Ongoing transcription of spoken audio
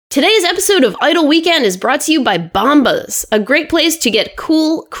Today's episode of Idle Weekend is brought to you by Bombas, a great place to get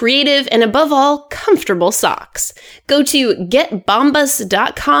cool, creative, and above all, comfortable socks. Go to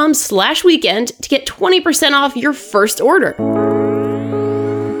getbombas.com/weekend to get 20% off your first order.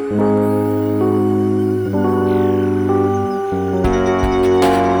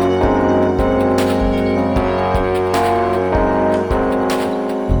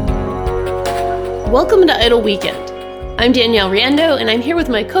 Welcome to Idle Weekend. I'm Danielle Riendeau, and I'm here with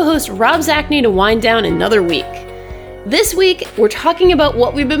my co-host Rob Zacny to wind down another week. This week, we're talking about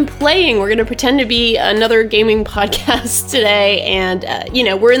what we've been playing. We're going to pretend to be another gaming podcast today, and,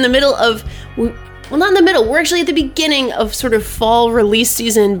 we're in the middle of... Well, not in the middle. We're actually at the beginning of sort of fall release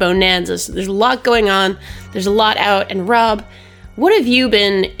season bonanza. So there's a lot going on. There's a lot out. And Rob, what have you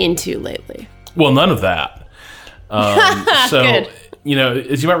been into lately? Well, none of that. Good.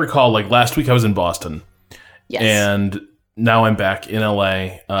 As you might recall, like last week I was in Boston. Yes. And now I'm back in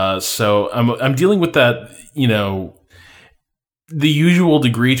LA. So I'm dealing with that, the usual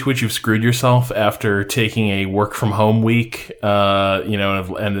degree to which you've screwed yourself after taking a work from home week, and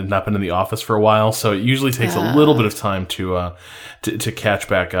have not been in the office for a while. So it usually takes a little bit of time to catch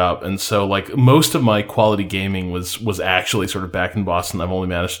back up. And so like most of my quality gaming was actually sort of back in Boston. I've only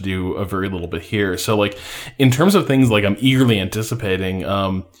managed to do a very little bit here. So like in terms of things like I'm eagerly anticipating,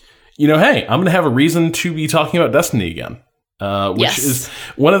 hey, I'm going to have a reason to be talking about Destiny again, which is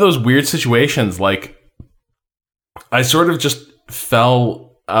one of those weird situations. Like I sort of just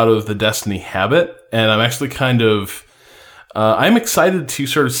fell out of the Destiny habit, and I'm actually kind of I'm excited to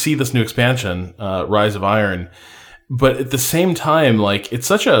sort of see this new expansion, Rise of Iron, but at the same time, like it's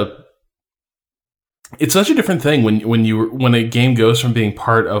such a different thing when a game goes from being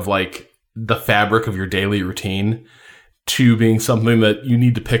part of like the fabric of your daily routine to being something that you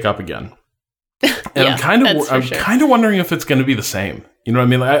need to pick up again. And I'm kind of wondering if it's going to be the same. You know what I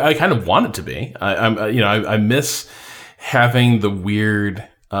mean? I kind of want it to be. I miss having the weird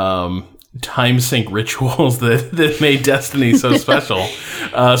time sync rituals that made Destiny so special.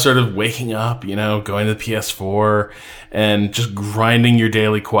 Sort of waking up, going to the PS4 and just grinding your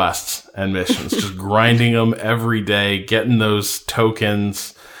daily quests and missions, just grinding them every day, getting those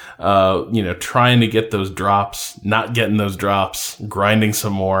tokens, trying to get those drops, not getting those drops, grinding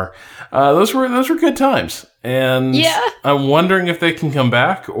some more. Those were good times. And I'm wondering if they can come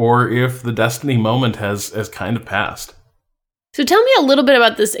back or if the Destiny moment has kind of passed. So tell me a little bit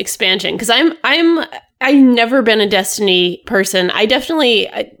about this expansion, because I've never been a Destiny person. I definitely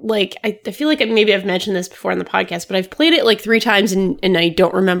I feel like maybe I've mentioned this before on the podcast, but I've played it like 3 times and I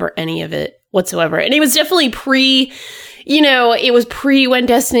don't remember any of it whatsoever. And it was definitely pre when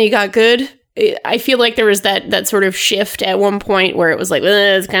Destiny got good. I feel like there was that sort of shift at one point where it was like,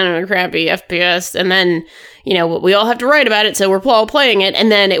 it's kind of a crappy FPS. And then, we all have to write about it, so we're all playing it.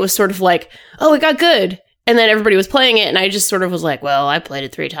 And then it was sort of like, oh, it got good. And then everybody was playing it, and I just sort of was like, well, I played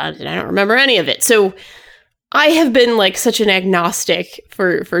it 3 times, and I don't remember any of it. So I have been like such an agnostic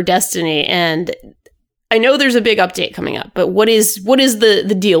for Destiny, and I know there's a big update coming up, but what is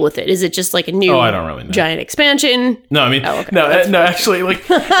the deal with it? Is it just like a new I don't really know. Giant expansion? No, I mean, actually, like,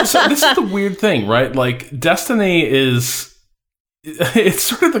 so this is the weird thing, right? Like, Destiny it's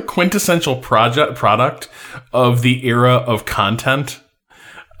sort of the quintessential product of the era of content.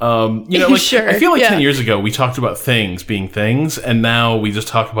 Sure, I feel like 10 years ago we talked about things being things, and now we just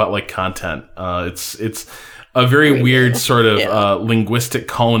talk about like content. It's a very weird sort of linguistic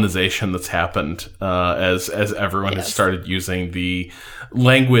colonization that's happened as everyone has started using the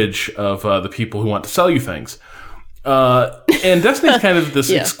language of the people who want to sell you things. And Destiny is kind of this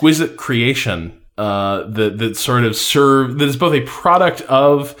exquisite creation that sort of that is both a product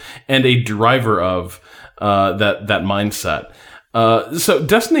of and a driver of that mindset. So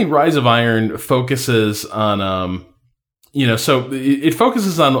Destiny Rise of Iron focuses on, so it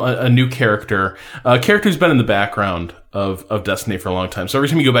focuses on a new character, a character who's been in the background of Destiny for a long time. So every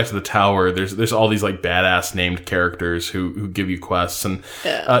time you go back to the tower, there's all these like badass named characters who give you quests, and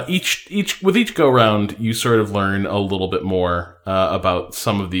with each go round, you sort of learn a little bit more about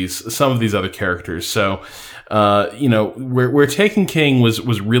some of these other characters. So, where Taken King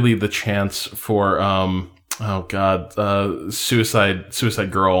was really the chance for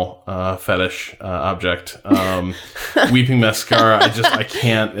Suicide Girl fetish object. Weeping Mascara. I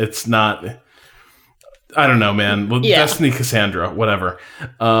can't. It's not. I don't know, man. Well, Destiny Cassandra, whatever.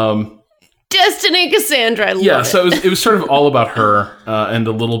 Destiny Cassandra, I love it. So it was sort of all about her and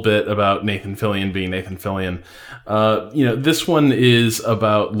a little bit about Nathan Fillion being Nathan Fillion. This one is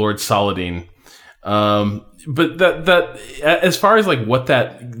about Lord Saladin. But that as far as like what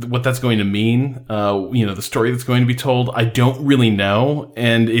that's going to mean, the story that's going to be told, I don't really know,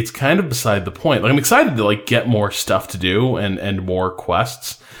 and it's kind of beside the point. Like, I'm excited to like get more stuff to do and more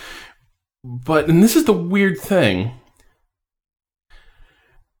quests, and this is the weird thing.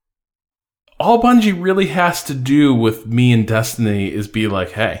 All Bungie really has to do with me and Destiny is be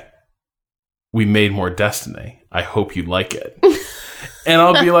like, hey, we made more Destiny. I hope you like it. And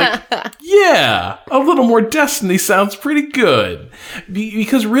I'll be like, yeah, a little more Destiny sounds pretty good.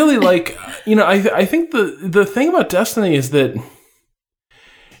 Because really, like, I think the thing about Destiny is that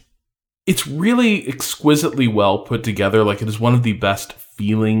it's really exquisitely well put together. Like, it is one of the best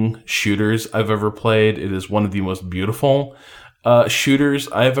feeling shooters I've ever played. It is one of the most beautiful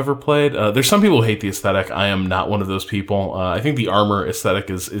shooters I've ever played. There's some people who hate the aesthetic. I am not one of those people. I think the armor aesthetic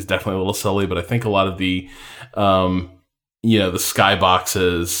is definitely a little silly, but I think a lot of the the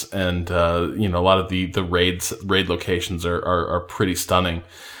skyboxes and a lot of the raid locations are pretty stunning.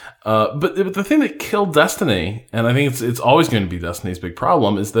 But the thing that killed Destiny, and I think it's always going to be Destiny's big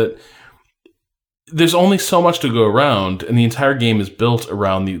problem, is that there's only so much to go around, and the entire game is built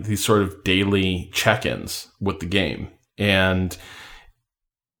around these sort of daily check-ins with the game. And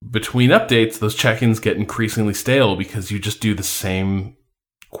between updates, those check-ins get increasingly stale because you just do the same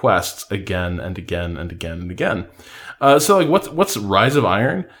quests again and again and again and again. So like, what's Rise of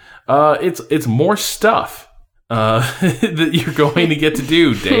Iron? It's more stuff that you're going to get to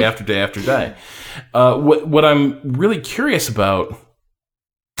do day after day after day. What I'm really curious about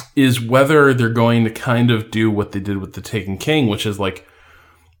is whether they're going to kind of do what they did with the Taken King, which is like,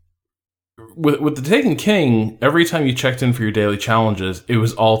 with the Taken King, every time you checked in for your daily challenges, it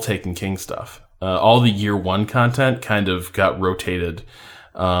was all Taken King stuff. All the year one content kind of got rotated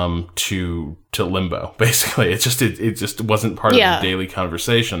to limbo. Basically, it just wasn't part of the daily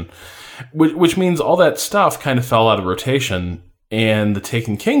conversation, which means all that stuff kind of fell out of rotation, and the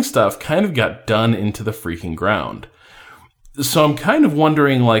Taken King stuff kind of got done into the freaking ground. So I'm kind of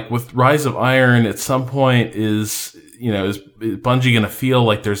wondering, like, with Rise of Iron, at some point is Bungie going to feel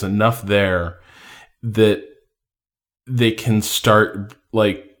like there's enough there that they can start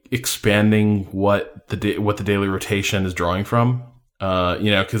like expanding what the daily rotation is drawing from?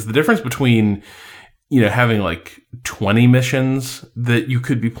 Because the difference between having like 20 missions that you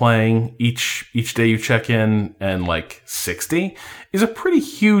could be playing each day you check in and like 60 is a pretty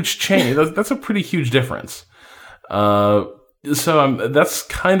huge change. That's a pretty huge difference. So that's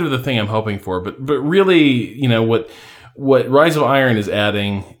kind of the thing I'm hoping for. But really, what Rise of Iron is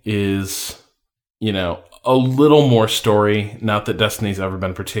adding is, a little more story. Not that Destiny's ever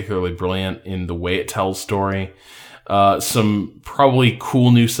been particularly brilliant in the way it tells story. Some probably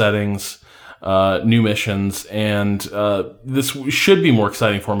cool new settings, new missions, and this should be more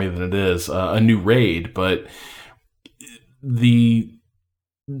exciting for me than it is. A new raid, but the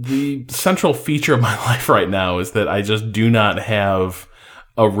central feature of my life right now is that I just do not have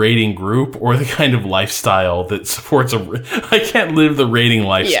a raiding group or the kind of lifestyle that supports I can't live the raiding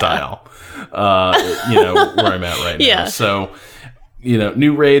lifestyle, where I'm at right now. Yeah. So,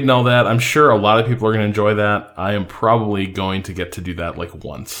 new raid and all that. I'm sure a lot of people are going to enjoy that. I am probably going to get to do that like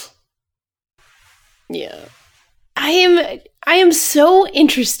once. Yeah. I am so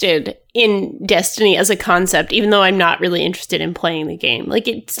interested in Destiny as a concept, even though I'm not really interested in playing the game. Like,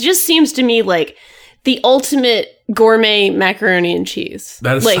 it just seems to me like the ultimate gourmet macaroni and cheese.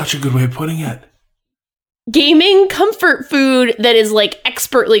 That is such a good way of putting it. Gaming comfort food that is like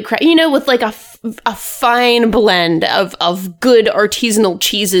expertly crafted, with like a fine blend of good artisanal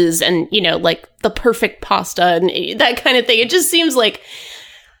cheeses and, like the perfect pasta and that kind of thing. It just seems like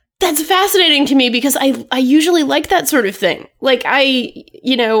that's fascinating to me because I usually like that sort of thing. Like I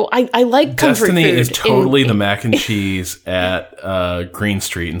like comfort food. Destiny is totally the mac and cheese at Green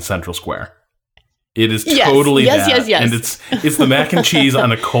Street in Central Square. It is totally that. Yes. And it's the mac and cheese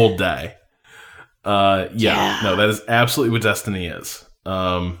on a cold day. No, that is absolutely what Destiny is.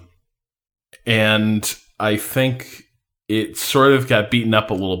 And I think it sort of got beaten up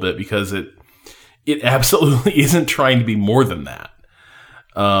a little bit because it absolutely isn't trying to be more than that.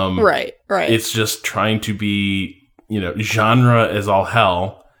 Right. It's just trying to be, genre as all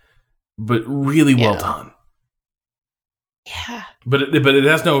hell, but really well done. Yeah. But it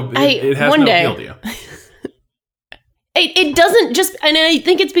has no appeal to you. It doesn't just, and I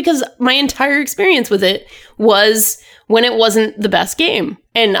think it's because my entire experience with it was when it wasn't the best game.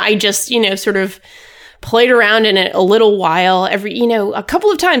 And I just, sort of played around in it a little while, a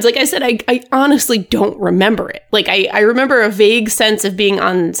couple of times. Like I said, I honestly don't remember it. Like I remember a vague sense of being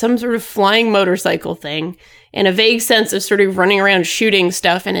on some sort of flying motorcycle thing and a vague sense of sort of running around shooting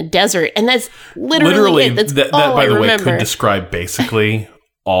stuff in a desert. And that's literally it. That's that, all by I the remember. way, could describe basically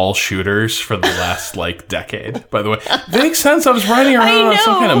all shooters for the last decade. By the way, vague sense. I was riding around on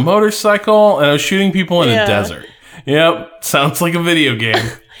some kind of motorcycle and I was shooting people in a desert. Yep, sounds like a video game.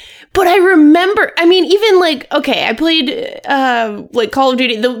 But I remember, even I played Call of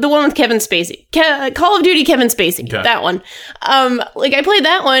Duty, the one with Kevin Spacey. Call of Duty Kevin Spacey, okay. That one. I played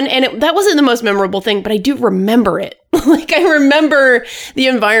that one, and that wasn't the most memorable thing, but I do remember it. I remember the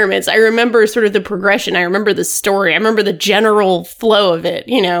environments. I remember sort of the progression. I remember the story. I remember the general flow of it,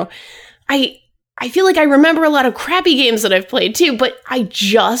 I feel like I remember a lot of crappy games that I've played, too, but I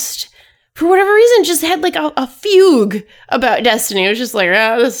just... for whatever reason, just had a fugue about Destiny. It was just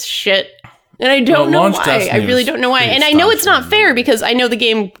this shit. And I don't know why. Destiny, I really don't know why. And I know it's not fair because I know the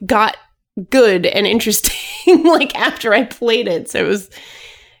game got good and interesting after I played it. So it was,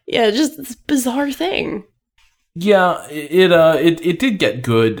 just this bizarre thing. Yeah, it did get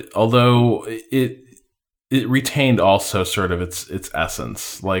good, although it retained also sort of its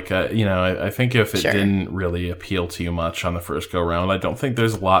essence. I think if it didn't really appeal to you much on the first go round, I don't think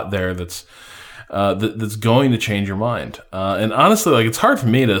there's a lot there that's going to change your mind. And honestly, it's hard for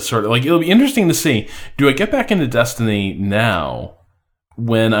me to sort of it'll be interesting to see, do I get back into Destiny now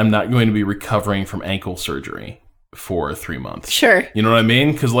when I'm not going to be recovering from ankle surgery for 3 months? Sure. You know what I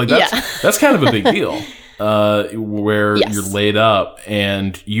mean? Because that's kind of a big deal, where you're laid up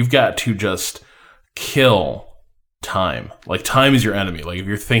and you've got to just kill time. Time is your enemy. If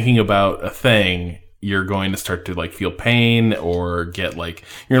you're thinking about a thing, you're going to start to feel pain or get you're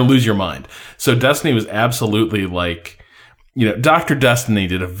going to lose your mind. So Destiny was absolutely Dr. Destiny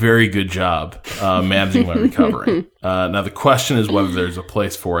did a very good job managing my recovery. Now the question is whether there's a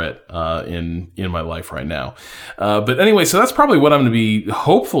place for it in my life right now. But anyway, so that's probably what I'm going to be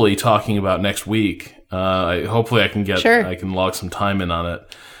hopefully talking about next week. Hopefully I can I can log some time in on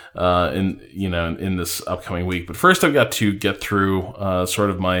it. In this upcoming week, but first I've got to get through sort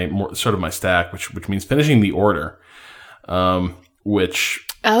of my stack, which means finishing the Order, which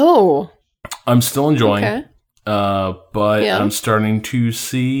I'm still enjoying, but I'm starting to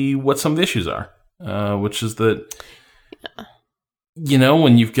see what some of the issues are, which is that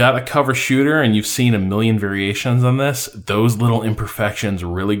when you've got a cover shooter and you've seen a million variations on this, those little imperfections are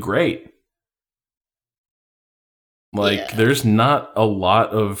really great. There's not a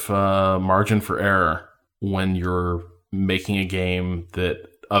lot of margin for error when you're making a game that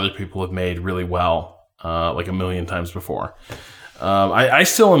other people have made really well, a million times before. I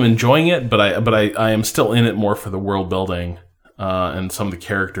still am enjoying it, but I am still in it more for the world building and some of the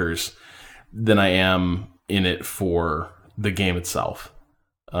characters than I am in it for the game itself.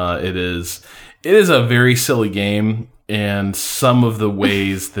 It is a very silly game, and some of the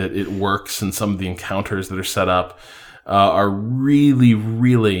ways that it works and some of the encounters that are set up are really,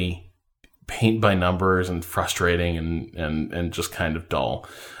 really paint by numbers and frustrating and just kind of dull.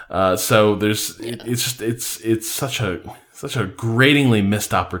 So it's such a gratingly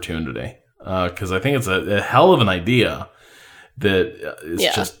missed opportunity, because I think it's a hell of an idea that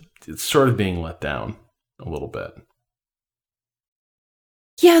it's sort of being let down a little bit.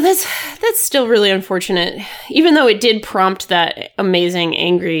 Yeah, that's still really unfortunate. Even though it did prompt that amazing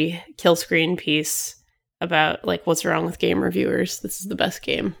angry kill screen piece about what's wrong with game reviewers. This is the best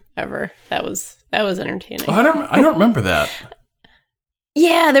game ever. That was entertaining. Oh, I don't remember that.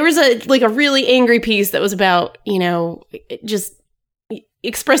 Yeah, there was a really angry piece that was about, just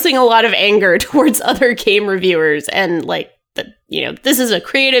expressing a lot of anger towards other game reviewers and this is a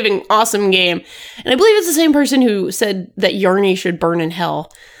creative and awesome game. And I believe it's the same person who said that Yarny should burn in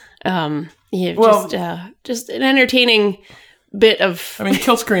hell. Just an entertaining bit of.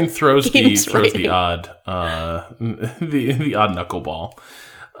 Kill screen throws the odd knuckleball.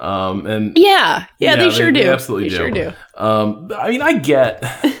 And they sure do. They absolutely do. Sure do. I get.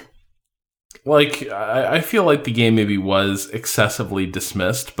 I feel like the game maybe was excessively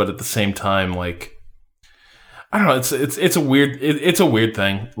dismissed, but at the same time, I don't know. It's a weird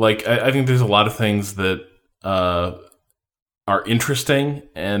thing. I think there's a lot of things that are interesting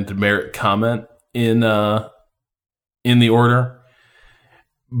and merit comment in the Order,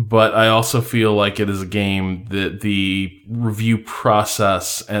 but I also feel like it is a game that the review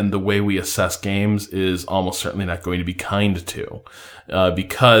process and the way we assess games is almost certainly not going to be kind to,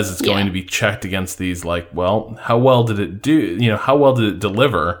 because it's going to be checked against these how well did it do? How well did it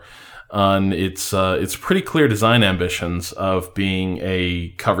deliver on its pretty clear design ambitions of being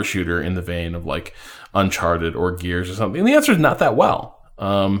a cover shooter in the vein of Uncharted or Gears or something? And the answer is not that well.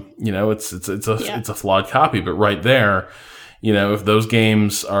 It's a flawed copy, but right there, if those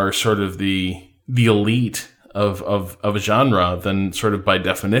games are sort of the elite of a genre, then sort of by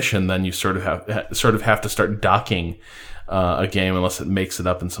definition, then you sort of have to start docking a game unless it makes it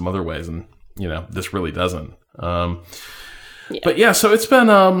up in some other ways, and this really doesn't. But yeah, so it's been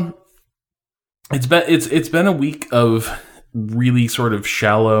a week of really sort of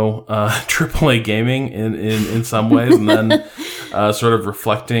shallow AAA gaming in some ways, and then sort of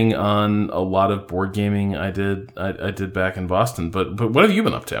reflecting on a lot of board gaming I did back in Boston. But what have you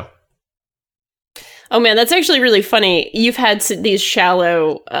been up to? Oh man, that's actually really funny. You've had these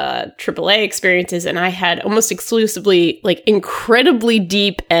shallow AAA experiences, and I had almost exclusively like incredibly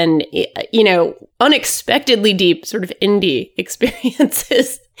deep and unexpectedly deep sort of indie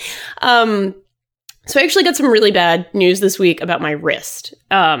experiences. So I actually got some really bad news this week about my wrist.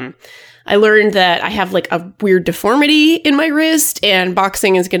 I learned that I have like a weird deformity in my wrist, and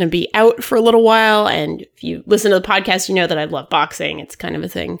boxing is going to be out for a little while. And if you listen to the podcast, you know that I love boxing. It's kind of a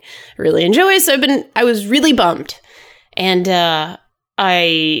thing I really enjoy. So I was really bummed. And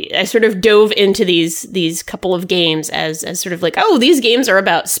I sort of dove into these couple of games as sort of like, oh, these games are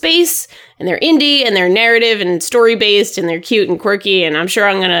about space, and they're indie, and they're narrative and story based, and they're cute and quirky, and I'm sure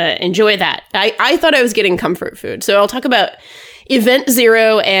I'm gonna enjoy that. I thought I was getting comfort food. So I'll talk about Event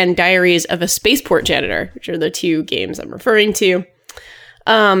Zero and Diaries of a Spaceport Janitor, which are the two games I'm referring to.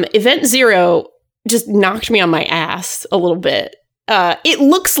 Event Zero just knocked me on my ass a little bit. It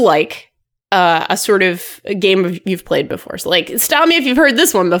looks like a sort of a game you've played before. So, like, stop me if you've heard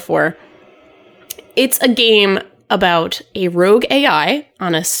this one before. It's a game about a rogue AI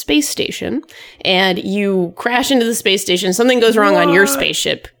on a space station, and you crash into the space station. Something goes wrong on your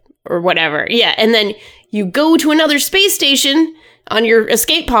spaceship or whatever. Yeah, and then you go to another space station on your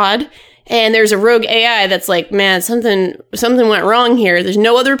escape pod, and there's a rogue AI that's like, man, something went wrong here. There's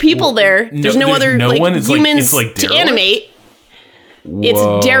no other people there. There's no other humans to animate. Whoa.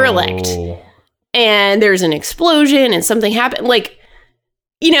 It's derelict. And there's an explosion and something happened. Like,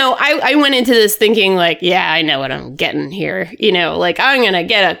 I went into this thinking like, yeah, I know what I'm getting here. Like, I'm going to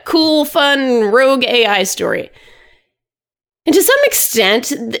get a cool, fun, rogue AI story. And to some extent,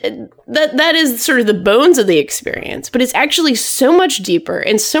 that is sort of the bones of the experience. But it's actually so much deeper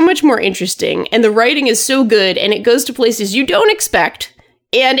and so much more interesting. And the writing is so good, and it goes to places you don't expect.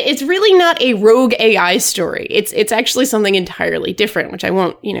 And it's really not a rogue AI story. It's actually something entirely different, which I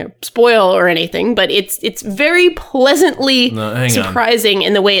won't, spoil or anything, but it's very pleasantly surprising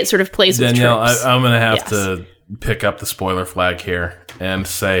in the way it sort of plays with tropes. I'm going to have to pick up the spoiler flag here and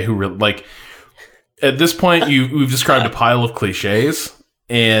say at this point, we've described a pile of cliches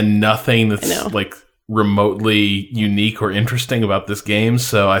and nothing that's like remotely unique or interesting about this game.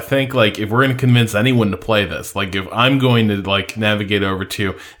 So I think like if we're going to convince anyone to play this, like if I'm going to like navigate over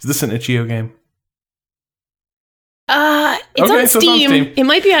to, is this an itch.io game? It's on Steam. It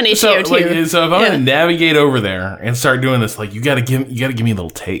might be on itch.io too. So if I'm going to navigate over there and start doing this, like you got to give me a little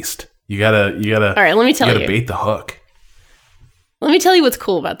taste. You gotta. All right, let me tell you. You gotta bait the hook. Let me tell you what's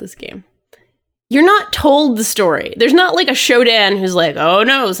cool about this game. You're not told the story. There's not like a Shodan who's like, oh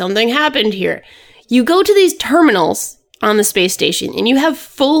no, something happened here. You go to these terminals on the space station, and you have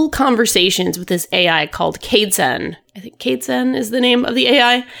full conversations with this AI called Kaidsen. I think Kaidsen is the name of the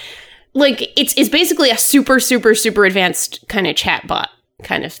AI. Like, it's basically a super, super, super advanced kind of chatbot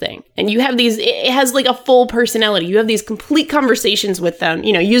kind of thing. And you have it has like a full personality. You have these complete conversations with them,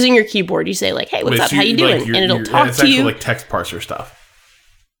 using your keyboard. You say like, hey, what's up? How you doing? And it'll talk to you. It's like text parser stuff.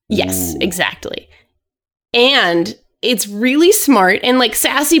 Yes, exactly. And it's really smart and like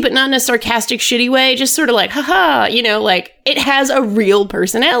sassy, but not in a sarcastic, shitty way. Just sort of like, haha, like it has a real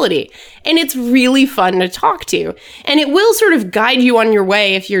personality, and it's really fun to talk to. And it will sort of guide you on your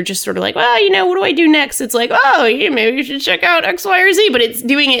way if you're just sort of like, well, what do I do next? It's like, oh, maybe you should check out X, Y, or Z. But it's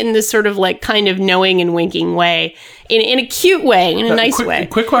doing it in this sort of like kind of knowing and winking way, in a cute way, in a nice way.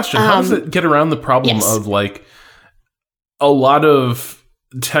 Quick question. How does it get around the problem of like a lot of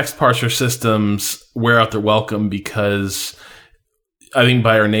text parser systems wear out their welcome because I think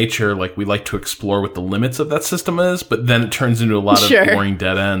by our nature, like we like to explore what the limits of that system is, but then it turns into a lot of boring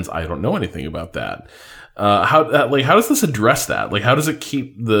dead ends. I don't know anything about that. How does this address that? Like, how does it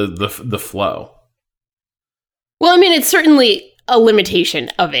keep the flow? Well, I mean, it's certainly a limitation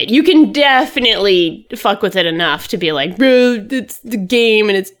of it. You can definitely fuck with it enough to be like, bro, it's the game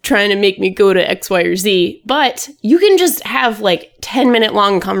and it's trying to make me go to X, Y, or Z. But you can just have like 10-minute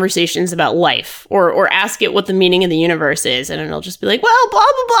long conversations about life or ask it what the meaning of the universe is. And it'll just be like, well, blah,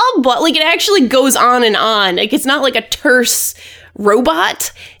 blah, blah, blah. Like it actually goes on and on. Like it's not like a terse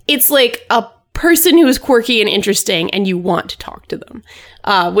robot. It's like a person who is quirky and interesting, and you want to talk to them,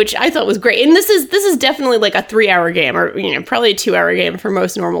 which I thought was great. And this is definitely like a 3-hour game, or probably a 2-hour game for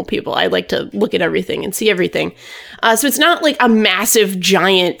most normal people. I like to look at everything and see everything, so it's not like a massive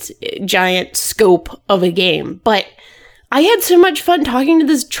giant scope of a game, but I had so much fun talking to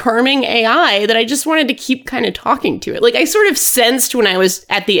this charming AI that I just wanted to keep kind of talking to it. Like, I sort of sensed when I was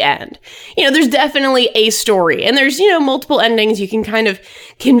at the end, there's definitely a story, and there's, multiple endings. You can kind of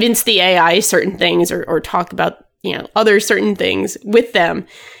convince the AI certain things, or talk about, other certain things with them.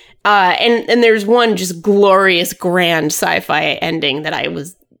 And there's one just glorious, grand sci-fi ending that I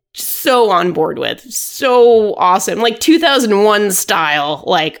was so on board with. So awesome. Like 2001 style,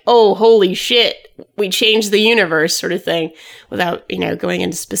 like, oh, holy shit, we changed the universe sort of thing, without, going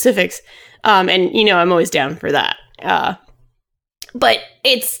into specifics. And, I'm always down for that. But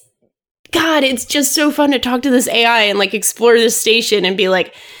it's just so fun to talk to this AI and like explore this station and be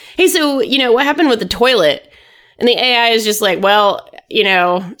like, hey, so, what happened with the toilet? And the AI is just like, well,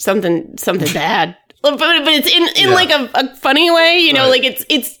 something bad. But it's in like a funny way, right. Like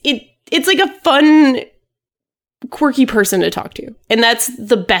it's like a fun, quirky person to talk to, and that's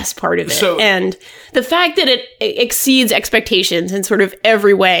the best part of it. And the fact that it exceeds expectations in sort of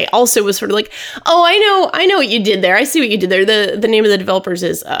every way also was sort of like, oh, I know what you did there. I see what you did there. The name of the developers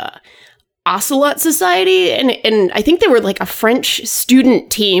is Ocelot Society, and I think they were like a French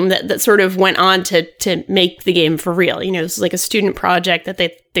student team that sort of went on to make the game for real. It was like a student project that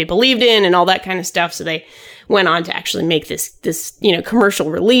they believed in and all that kind of stuff. So they went on to actually make this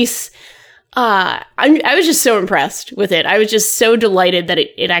commercial release. I was just so impressed with it. I was just so delighted that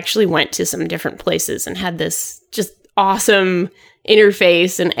it actually went to some different places and had this just awesome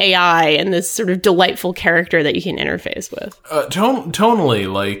interface and AI and this sort of delightful character that you can interface with.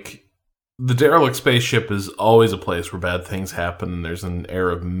 Tonally, like, the derelict spaceship is always a place where bad things happen and there's an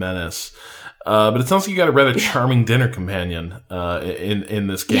air of menace. But it sounds like you got a rather charming dinner companion in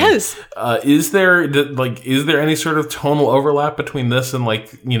this game. Yes. Is there any sort of tonal overlap between this and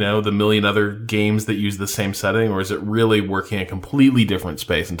the million other games that use the same setting, or is it really working a completely different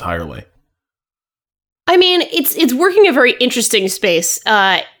space entirely? I mean, it's working a very interesting space.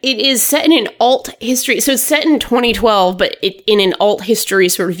 It is set in an alt history. So it's set in 2012, but in an alt history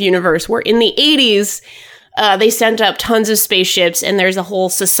sort of universe where in the 80s, they sent up tons of spaceships, and there's a whole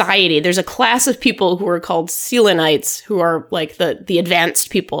society. There's a class of people who are called Selenites, who are like the advanced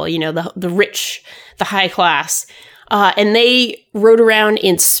people, the rich, the high class. And they rode around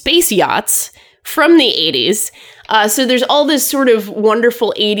in space yachts from the 80s. So there's all this sort of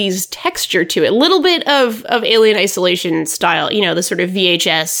wonderful 80s texture to it. A little bit of Alien Isolation style, the sort of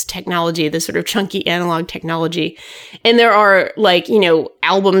VHS technology, the sort of chunky analog technology. And there are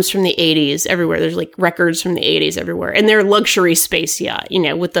albums from the 80s everywhere. There's like records from the 80s everywhere. And they're luxury space yacht,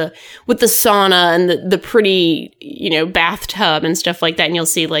 with the sauna and the pretty, bathtub and stuff like that. And you'll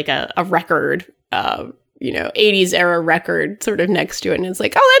see like a record, 80s era record sort of next to it. And it's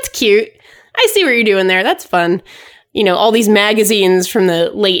like, oh, that's cute. I see what you're doing there. That's fun. All these magazines from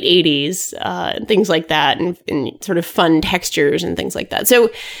the late 80s, and things like that, and sort of fun textures and things like that. So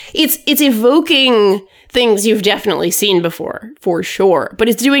it's evoking things you've definitely seen before, for sure. But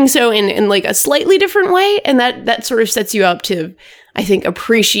it's doing so in like a slightly different way, and that sort of sets you up to, I think,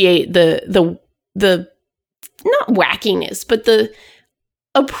 appreciate the not wackiness, but the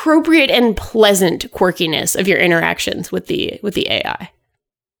appropriate and pleasant quirkiness of your interactions with the AI.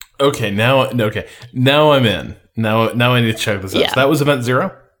 Okay, now I'm in. Now I need to check this out. Yeah. So that was Event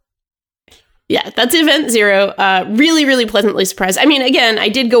Zero? Yeah, that's Event Zero. Really, really pleasantly surprised. I mean, again, I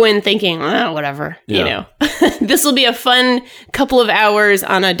did go in thinking, whatever, this will be a fun couple of hours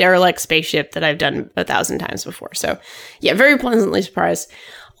on a derelict spaceship that I've done 1,000 times before. So yeah, very pleasantly surprised.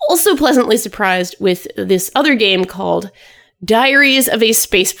 Also pleasantly surprised with this other game called Diaries of a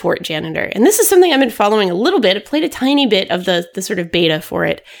Spaceport Janitor. And this is something I've been following a little bit. I played a tiny bit of the sort of beta for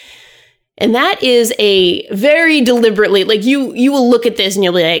it. And that is a very deliberately, like you will look at this and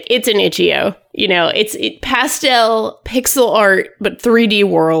you'll be like, it's an itch.io. It's pastel pixel art, but 3D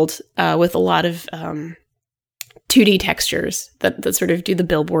world with a lot of 2D textures that sort of do the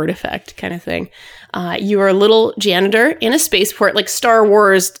billboard effect kind of thing. You are a little janitor in a spaceport, like Star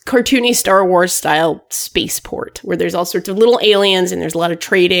Wars, cartoony Star Wars style spaceport, where there's all sorts of little aliens and there's a lot of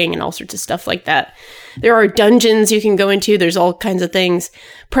trading and all sorts of stuff like that. There are dungeons you can go into. There's all kinds of things.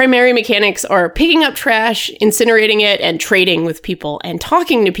 Primary mechanics are picking up trash, incinerating it, and trading with people and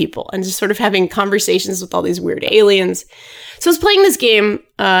talking to people and just sort of having conversations with all these weird aliens. So I was playing this game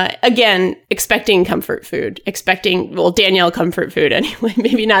Again, expecting comfort food, Danielle comfort food anyway.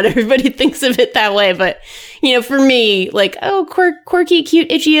 Maybe not everybody thinks of it that way, but, for me, like, oh, quirky,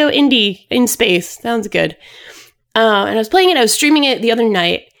 cute, itch.io indie in space. Sounds good. And I was playing it. I was streaming it the other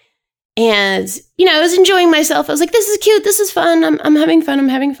night. And, I was enjoying myself. I was like, this is cute. This is fun. I'm having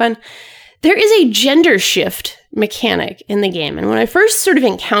fun. There is a gender shift mechanic in the game. And when I first sort of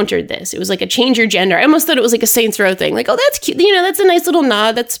encountered this, it was like a change your gender. I almost thought it was like a Saints Row thing. Like, oh, that's cute. That's a nice little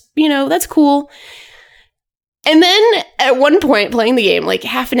nod. That's cool. And then at one point playing the game, like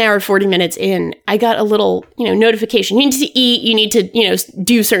half an hour, 40 minutes in, I got a little, notification. You need to eat. You need to,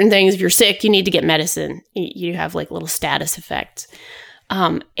 do certain things. If you're sick, you need to get medicine. You have like little status effects.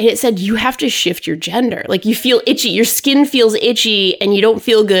 And it said you have to shift your gender. Like you feel itchy, your skin feels itchy and you don't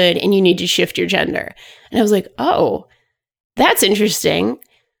feel good and you need to shift your gender. And I was like, oh, that's interesting.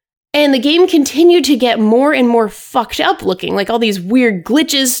 And the game continued to get more and more fucked up looking. Like all these weird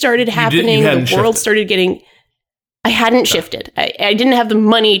glitches started happening. The world started getting... I hadn't shifted. I didn't have the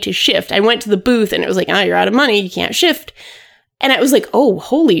money to shift. I went to the booth and it was like, oh, you're out of money. You can't shift. And I was like, oh,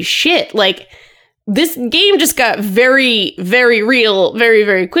 holy shit. Like... this game just got very, very real very,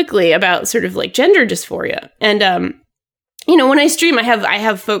 very quickly about sort of like gender dysphoria. And, when I stream, I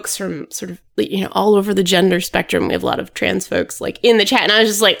have folks from sort of, all over the gender spectrum. We have a lot of trans folks like in the chat. And I was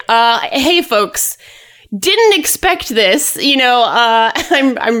just like, hey, folks, didn't expect this,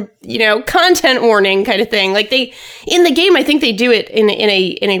 I'm content warning kind of thing. Like in the game, I think they do it in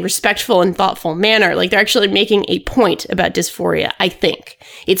a respectful and thoughtful manner. Like they're actually making a point about dysphoria, I think.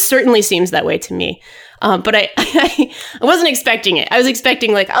 It certainly seems that way to me. But I wasn't expecting it. I was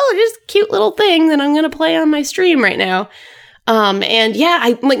expecting like, oh, just a cute little thing that I'm going to play on my stream right now. And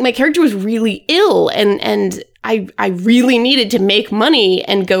yeah, my character was really ill and I really needed to make money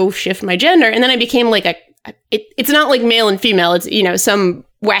and go shift my gender. And then I became like it's not like male and female. It's, some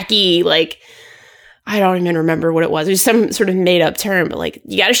wacky, like, I don't even remember what it was. There's some sort of made up term, but like,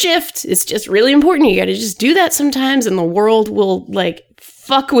 you got to shift. It's just really important. You got to just do that sometimes and the world will like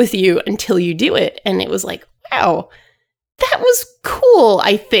fuck with you until you do it. And it was like, wow, that was cool,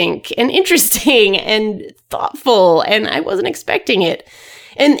 I think, and interesting and thoughtful. And I wasn't expecting it.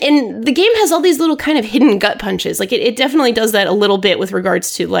 And the game has all these little kind of hidden gut punches. Like it definitely does that a little bit with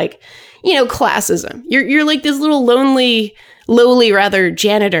regards to like, classism. You're like this little lowly rather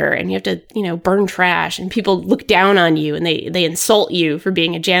janitor and you have to, burn trash and people look down on you and they insult you for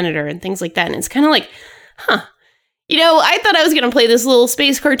being a janitor and things like that. And it's kind of like, huh. I thought I was going to play this little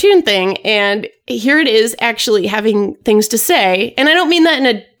space cartoon thing, and here it is actually having things to say. And I don't mean that in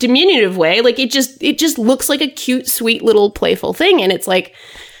a diminutive way. Like, it just looks like a cute, sweet little playful thing. And it's like,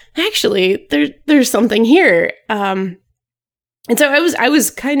 actually, there's something here. And so I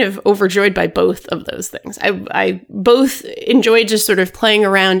was kind of overjoyed by both of those things. I both enjoyed just sort of playing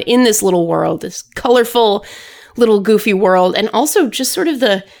around in this little world, this colorful little goofy world, and also just sort of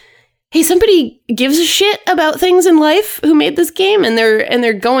hey, somebody gives a shit about things in life who made this game, and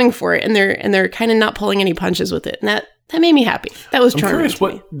they're going for it, and they're kind of not pulling any punches with it, and that made me happy. That was charming. I'm curious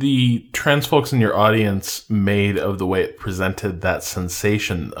what the trans folks in your audience made of the way it presented that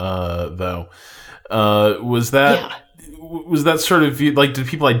sensation, though. Was that sort of viewed, like, did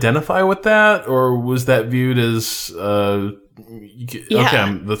people identify with that, or was that viewed as okay?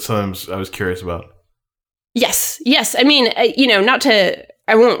 That's what I was curious about. Yes. I mean,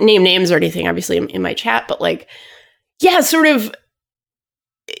 I won't name names or anything, obviously, in my chat, but like, yeah, sort of,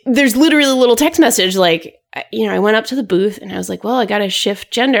 there's literally a little text message, like, I went up to the booth and I was like, well, I got to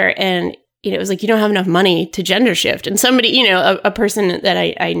shift gender. And, it was like, you don't have enough money to gender shift. And somebody, a person that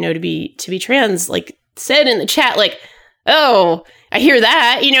I know to be trans, like, said in the chat, like, oh, I hear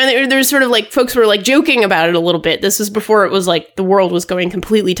that. There's sort of like, folks were like joking about it a little bit. This was before it was like the world was going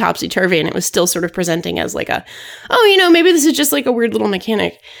completely topsy-turvy and it was still sort of presenting as like maybe this is just like a weird little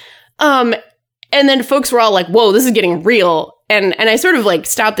mechanic. And then folks were all like, whoa, this is getting real. And I sort of like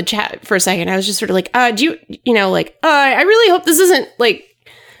stopped the chat for a second. I was just sort of like, I really hope this isn't like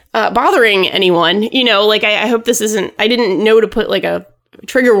bothering anyone. I hope this isn't, I didn't know to put like a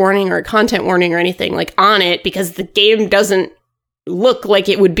trigger warning or a content warning or anything like on it because the game doesn't look like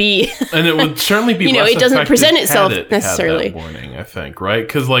it would be. And it would certainly be less it doesn't present itself had necessarily. Had that warning, I think, right?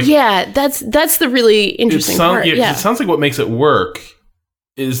 Because like, yeah, that's the really interesting part. Yeah, it sounds like what makes it work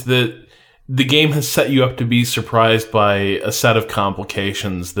is that the game has set you up to be surprised by a set of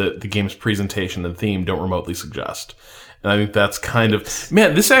complications that the game's presentation and theme don't remotely suggest. And I think that's kind of,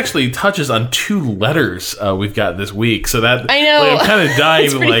 man, this actually touches on 2 letters we've got this week. So that, I know. Like, I'm kind of dying.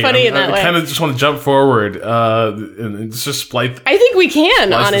 It's pretty funny in that way. I kind of just want to jump forward and just splice. I think we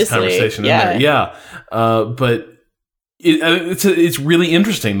can, honestly. This conversation in there. Yeah. But It's really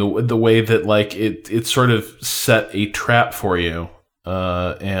interesting the way that like it sort of set a trap for you,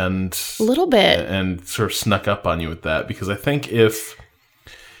 and a little bit, and sort of snuck up on you with that, because I think it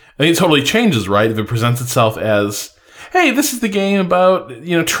totally changes, right? If it presents itself as, hey, this is the game about,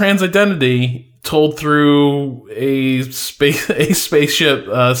 you know, trans identity told through a spaceship,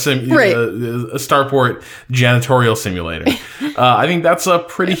 a starport janitorial simulator. I think that's a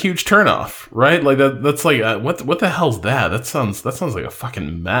pretty huge turnoff, right? Like that's like, what the hell's that? That sounds like a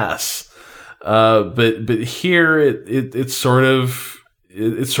fucking mess. But here it's sort of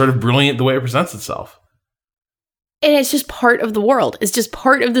brilliant the way it presents itself. And it's just part of the world. It's just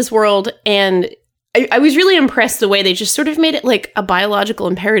part of this world. And I was really impressed the way they just sort of made it like a biological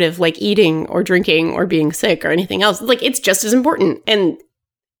imperative, like eating or drinking or being sick or anything else. Like, it's just as important. And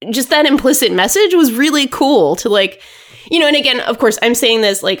just that implicit message was really cool to, like, you know, and again, of course, I'm saying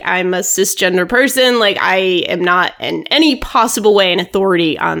this like I'm a cisgender person. Like, I am not in any possible way an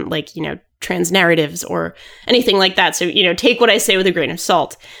authority on, like, you know, trans narratives or anything like that. So, you know, take what I say with a grain of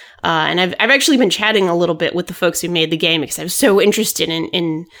salt. And I've actually been chatting a little bit with the folks who made the game because I was so interested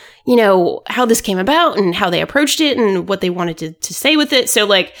in, you know, how this came about and how they approached it and what they wanted to say with it. So,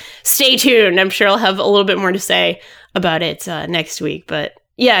 like, stay tuned. I'm sure I'll have a little bit more to say about it next week. But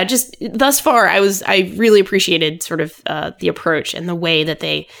yeah, just thus far, I really appreciated sort of the approach and the way that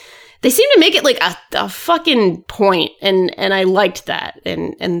they seem to make it like a fucking point, and I liked that.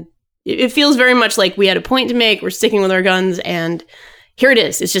 And it feels very much like we had a point to make. We're sticking with our guns, and here it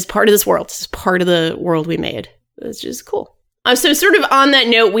is. It's just part of this world. It's just part of the world we made. It's just cool. So sort of on that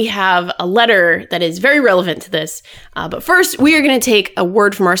note, we have a letter that is very relevant to this. But first, we are going to take a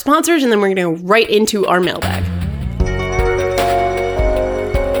word from our sponsors, and then we're going to go right into our mailbag.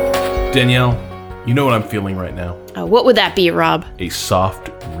 Danielle, you know what I'm feeling right now? What would that be, Rob? A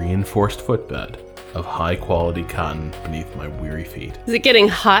soft, reinforced footbed of high-quality cotton beneath my weary feet. Is it getting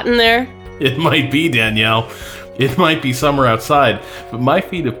hot in there? It might be, Danielle. It might be summer outside, but my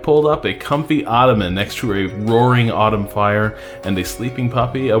feet have pulled up a comfy ottoman next to a roaring autumn fire and a sleeping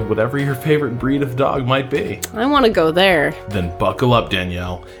puppy of whatever your favorite breed of dog might be. I want to go there. Then buckle up,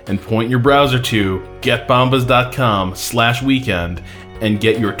 Danielle, and point your browser to getbombas.com/weekend and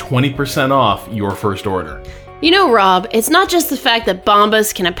get your 20% off your first order. You know, Rob, it's not just the fact that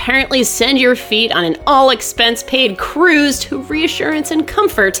Bombas can apparently send your feet on an all-expense-paid cruise to reassurance and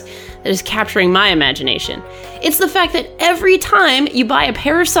comfort that is capturing my imagination. It's the fact that every time you buy a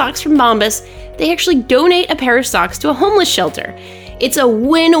pair of socks from Bombas, they actually donate a pair of socks to a homeless shelter. It's a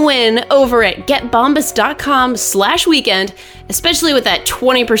win-win over at getbombas.com/weekend, especially with that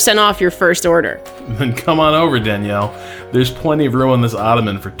 20% off your first order. Then come on over, Danielle. There's plenty of room on this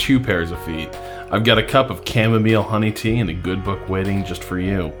ottoman for 2 pairs of feet. I've got a cup of chamomile honey tea and a good book waiting just for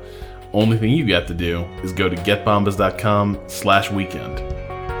you. Only thing you got to do is go to getbombas.com/weekend.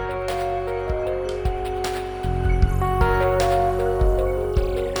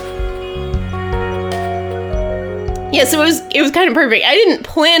 Yeah, so it was kind of perfect. I didn't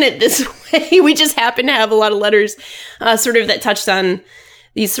plan it this way. We just happened to have a lot of letters sort of that touched on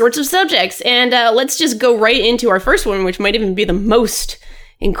these sorts of subjects. And let's just go right into our first one, which might even be the most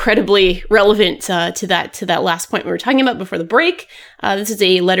incredibly relevant to that last point we were talking about before the break. This is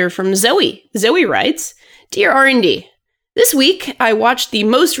a letter from Zoe. Zoe writes, "Dear R&D, this week I watched the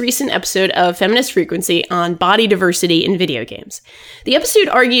most recent episode of Feminist Frequency on body diversity in video games. The episode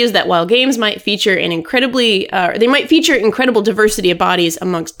argues that while games might feature incredible diversity of bodies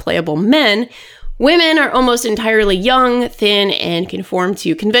amongst playable men, women are almost entirely young, thin, and conform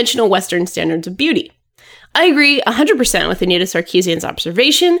to conventional Western standards of beauty. I agree 100% with Anita Sarkeesian's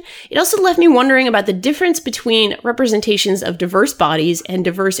observation. It also left me wondering about the difference between representations of diverse bodies and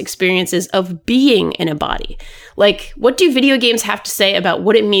diverse experiences of being in a body. Like, what do video games have to say about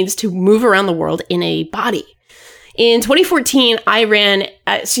what it means to move around the world in a body? In 2014, I read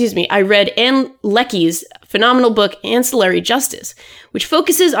Anne Leckie's phenomenal book, Ancillary Justice, which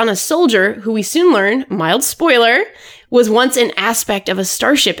focuses on a soldier who we soon learn, mild spoiler, was once an aspect of a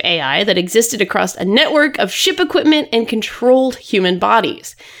starship AI that existed across a network of ship equipment and controlled human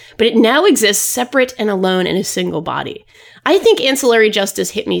bodies. But it now exists separate and alone in a single body. I think Ancillary Justice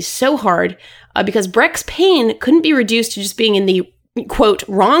hit me so hard because Breck's pain couldn't be reduced to just being in the, quote,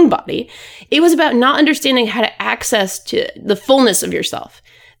 wrong body. It was about not understanding how to access to the fullness of yourself.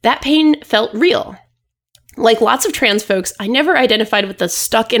 That pain felt real. Like lots of trans folks, I never identified with the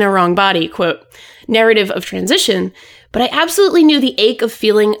stuck in a wrong body, quote, narrative of transition, but I absolutely knew the ache of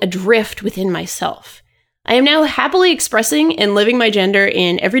feeling adrift within myself. I am now happily expressing and living my gender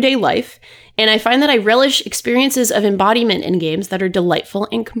in everyday life, and I find that I relish experiences of embodiment in games that are delightful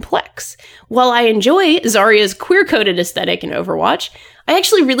and complex. While I enjoy Zarya's queer-coded aesthetic in Overwatch, I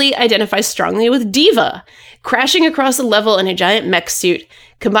actually really identify strongly with D.Va, crashing across a level in a giant mech suit,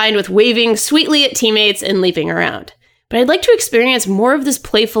 combined with waving sweetly at teammates and leaping around. But I'd like to experience more of this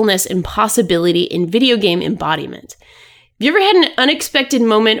playfulness and possibility in video game embodiment. Have you ever had an unexpected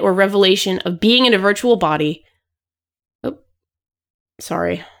moment or revelation of being in a virtual body? Oh,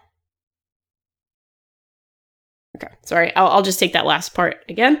 sorry. Okay, sorry. I'll just take that last part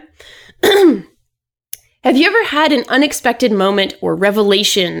again. Have you ever had an unexpected moment or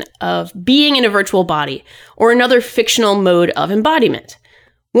revelation of being in a virtual body or another fictional mode of embodiment?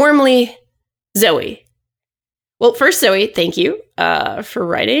 Warmly, Zoe. Well, first, Zoe, thank you for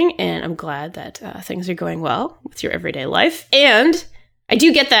writing, and I'm glad that things are going well with your everyday life. And I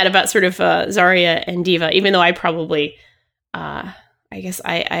do get that about sort of Zarya and D.Va, even though I probably, I guess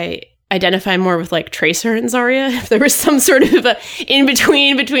I identify more with like Tracer and Zarya. If there was some sort of a in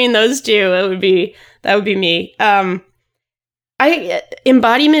between those two, that would be me.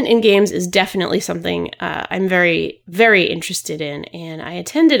 Embodiment in games is definitely something I'm very, very interested in, and I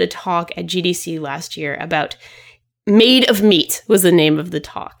attended a talk at GDC last year about Made of Meat was the name of the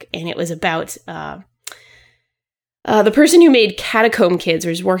talk, and it was about the person who made Catacomb Kids, or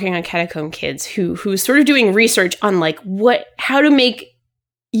is working on Catacomb Kids, who's sort of doing research on like how to make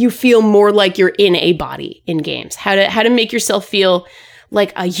you feel more like you're in a body in games, how to make yourself feel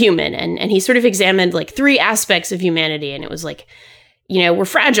like a human, and he sort of examined like 3 aspects of humanity, and it was like, we're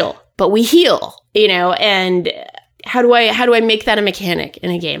fragile, but we heal, and how do I make that a mechanic in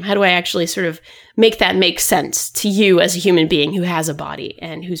a game? How do I actually sort of make that make sense to you as a human being who has a body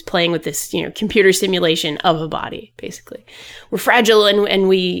and who's playing with this, computer simulation of a body, basically? We're fragile and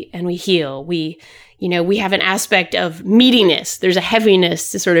we heal. We have an aspect of meatiness. There's a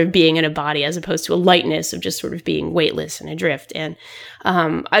heaviness to sort of being in a body as opposed to a lightness of just sort of being weightless and adrift. And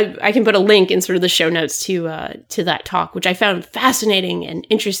I can put a link in sort of the show notes to that talk, which I found fascinating and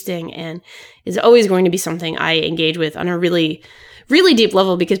interesting and is always going to be something I engage with on a really, really deep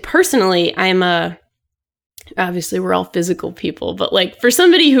level, because personally, obviously we're all physical people, but like for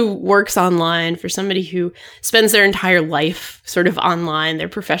somebody who works online, for somebody who spends their entire life sort of online, their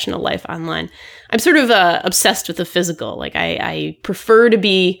professional life online, I'm sort of obsessed with the physical. Like I prefer to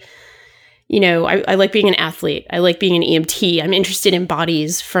be, I like being an athlete. I like being an EMT. I'm interested in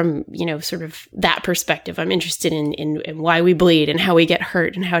bodies from, sort of that perspective. I'm interested in why we bleed and how we get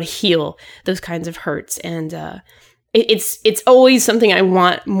hurt and how to heal those kinds of hurts. And it's always something I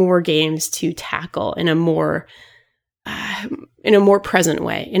want more games to tackle in a more present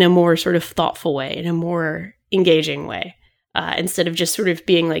way, in a more sort of thoughtful way, in a more engaging way, instead of just sort of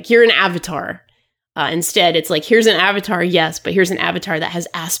being like, you're an avatar. Instead, it's like, here's an avatar, yes, but here's an avatar that has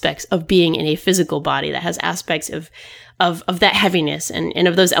aspects of being in a physical body, that has aspects of that heaviness and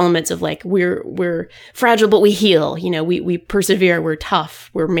of those elements of like, we're fragile, but we heal, we persevere, we're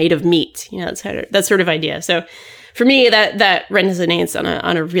tough, we're made of meat, that sort of idea. So for me, that resonates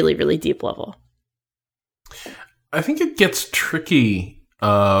on a really, really deep level. I think it gets tricky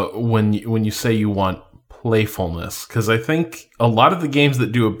when you say you want playfulness, because I think a lot of the games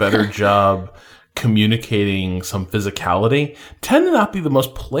that do a better job communicating some physicality tend to not be the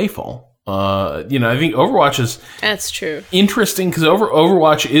most playful. I think Overwatch is that's true interesting because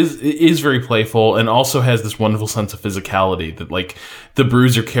Overwatch is very playful and also has this wonderful sense of physicality that like the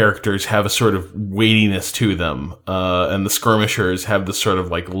Bruiser characters have a sort of weightiness to them, and the Skirmishers have this sort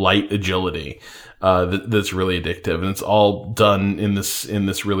of like light agility that's really addictive, and it's all done in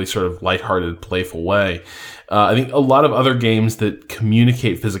this really sort of lighthearted, playful way. I think a lot of other games that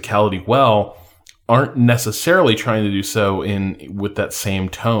communicate physicality well aren't necessarily trying to do so with that same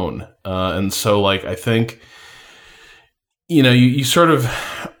tone. And so like, I think, you sort of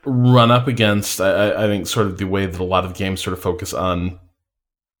run up against, I think sort of the way that a lot of games sort of focus on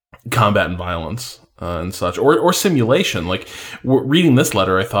combat and violence, and such, or simulation. Like reading this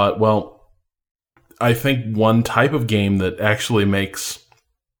letter, I thought, well, I think one type of game that actually makes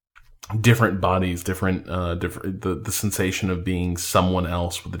different bodies, the sensation of being someone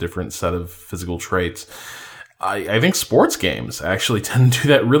else with a different set of physical traits. I think sports games actually tend to do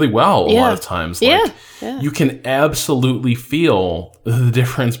that really well a lot of times. Like, you can absolutely feel the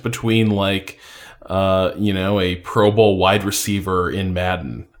difference between like, a Pro Bowl wide receiver in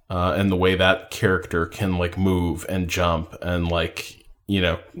Madden, and the way that character can like move and jump and like,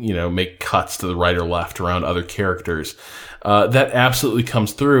 make cuts to the right or left around other characters. That absolutely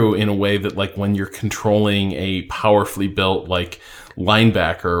comes through in a way that, like, when you're controlling a powerfully built, like,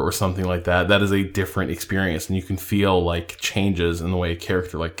 linebacker or something like that, that is a different experience, and you can feel like changes in the way a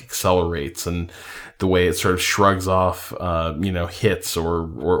character like accelerates and the way it sort of shrugs off, hits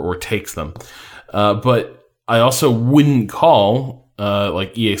or takes them. But I also wouldn't call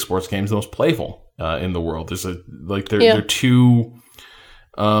like EA Sports games the most playful in the world. They're too.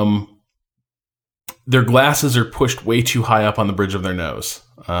 Their glasses are pushed way too high up on the bridge of their nose.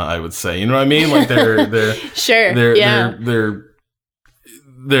 I would say, you know what I mean? Like they're sure,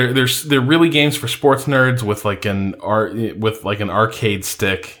 they're really games for sports nerds with like an arcade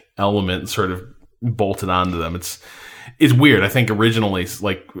stick element sort of bolted onto them. It's weird. I think originally,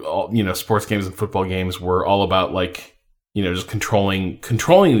 like, sports games and football games were all about, like, just controlling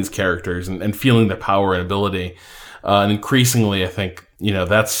these characters and feeling their power and ability. And increasingly, I think,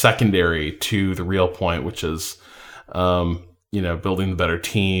 that's secondary to the real point, which is, building the better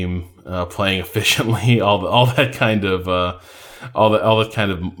team, playing efficiently, all that kind of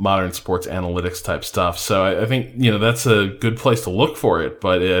modern sports analytics type stuff. So I think, that's a good place to look for it,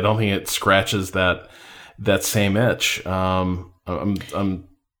 but I don't think it scratches that same itch. Believe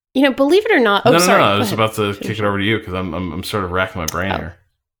it or not. No, I was about to kick it over to you because I'm sort of racking my brain here.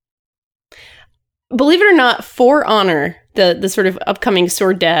 Believe it or not, For Honor, the sort of upcoming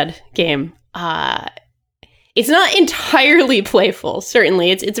Sword Dad game, it's not entirely playful.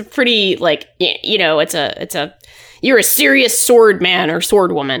 Certainly, it's a pretty, like, it's a you're a serious sword man or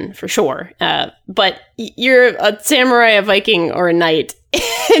sword woman for sure. But you're a samurai, a Viking, or a knight,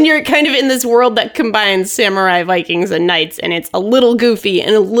 and you're kind of in this world that combines samurai, Vikings, and knights, and it's a little goofy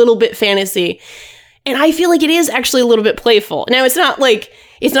and a little bit fantasy. And I feel like it is actually a little bit playful. Now, it's not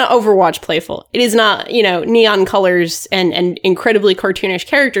Overwatch playful. It is not, neon colors and incredibly cartoonish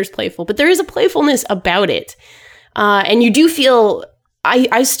characters playful, but there is a playfulness about it. And you do feel,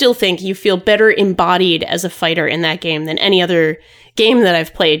 I still think you feel better embodied as a fighter in that game than any other game that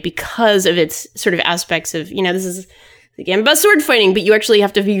I've played because of its sort of aspects of, this is the game about sword fighting, but you actually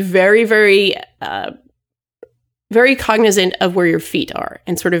have to be very, very, very cognizant of where your feet are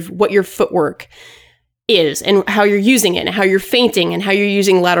and sort of what your footwork is and how you're using it and how you're feinting and how you're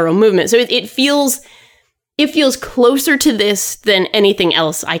using lateral movement. So it feels closer to this than anything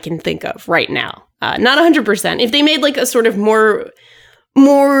else I can think of right now. Not 100%. If they made like a sort of more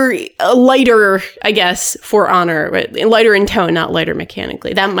lighter, I guess, For Honor, right? Lighter in tone, not lighter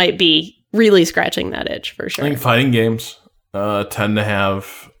mechanically, that might be really scratching that itch for sure. I think fighting games tend to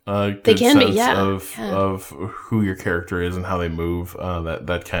have a good sense of who your character is and how they move,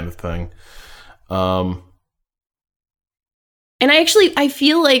 that kind of thing. And I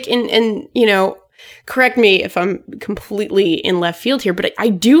feel like, and correct me if I'm completely in left field here, but I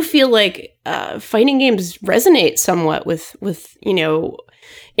do feel like fighting games resonate somewhat with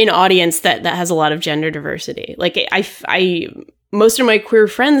an audience that has a lot of gender diversity. Like I most of my queer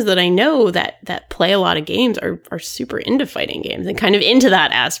friends that I know that play a lot of games are super into fighting games and kind of into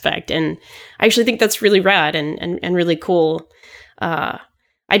that aspect. And I actually think that's really rad and really cool. I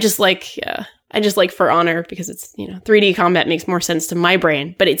just like For Honor because it's, 3D combat makes more sense to my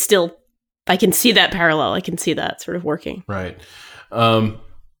brain, but it's still, I can see that parallel. I can see that sort of working. Right.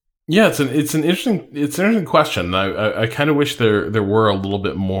 Yeah, it's an interesting question. I kind of wish there were a little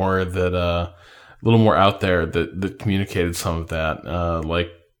bit more that, a little more out there that communicated some of that.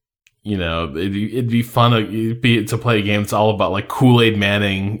 It'd be fun to play a game that's all about like Kool-Aid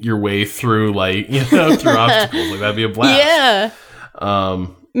Manning your way through through obstacles. Like that'd be a blast. Yeah.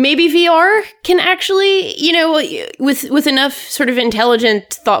 Maybe VR can actually, with enough sort of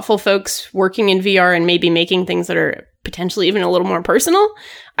intelligent, thoughtful folks working in VR and maybe making things that are potentially even a little more personal,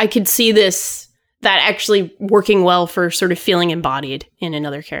 I could see that actually working well for sort of feeling embodied in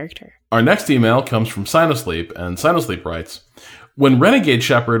another character. Our next email comes from Sinosleep, and Sinosleep writes, when Renegade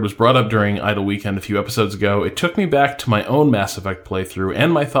Shepherd was brought up during Idle Weekend a few episodes ago, it took me back to my own Mass Effect playthrough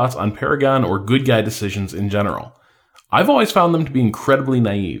and my thoughts on Paragon or good guy decisions in general. I've always found them to be incredibly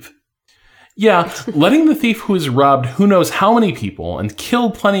naive. Yeah, letting the thief who has robbed who knows how many people and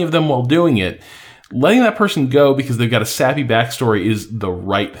killed plenty of them while doing it, letting that person go because they've got a sappy backstory is the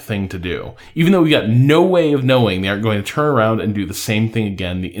right thing to do. Even though we got no way of knowing they aren't going to turn around and do the same thing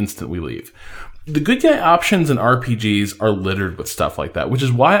again the instant we leave. The good guy options in RPGs are littered with stuff like that, which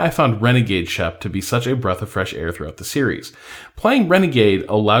is why I found Renegade Shep to be such a breath of fresh air throughout the series. Playing Renegade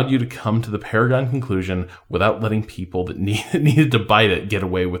allowed you to come to the Paragon conclusion without letting people that needed to bite it get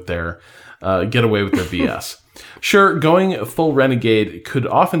away with their BS. Sure, going full Renegade could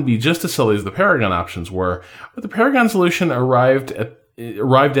often be just as silly as the Paragon options were, but the Paragon solution arrived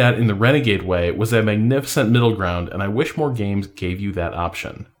arrived at in the Renegade way was a magnificent middle ground, and I wish more games gave you that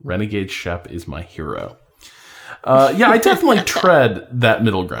option. Renegade Shep is my hero. I definitely tread that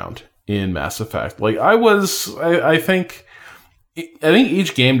middle ground in Mass Effect. Like I think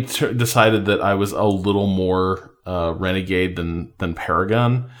each game decided that I was a little more Renegade than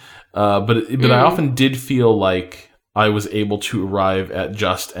Paragon, but I often did feel like I was able to arrive at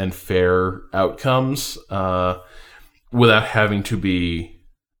just and fair outcomes without having to be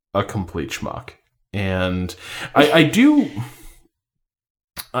a complete schmuck. And I think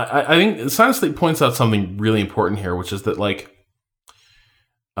Silent Sleep points out something really important here, which is that like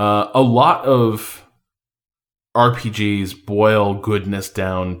a lot of RPGs boil goodness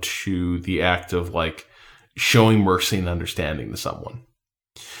down to the act of like showing mercy and understanding to someone.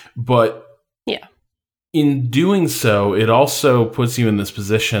 But yeah, in doing so, it also puts you in this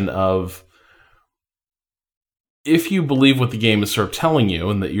position of, if you believe what the game is sort of telling you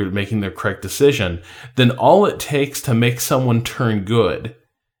and that you're making the correct decision, then all it takes to make someone turn good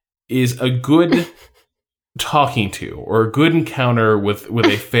is a good talking to or a good encounter with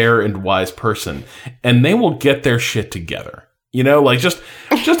a fair and wise person, and they will get their shit together. You know, like just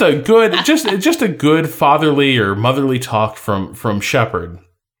a good just a good fatherly or motherly talk from Shepard,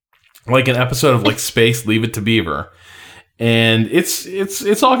 like an episode of like Space Leave It to Beaver, and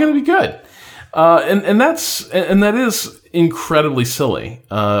it's all going to be good. And that is incredibly silly,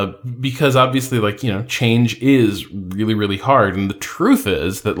 because obviously, like, you know, change is really, really hard. And the truth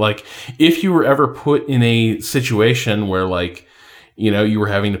is that, like, if you were ever put in a situation where, like, you know, you were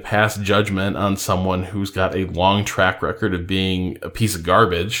having to pass judgment on someone who's got a long track record of being a piece of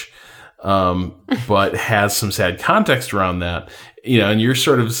garbage, but has some sad context around that, you know, and you're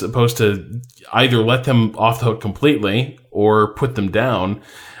sort of supposed to either let them off the hook completely or put them down.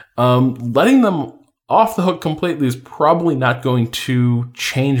 Letting them off the hook completely is probably not going to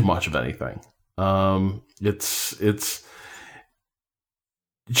change much of anything. It's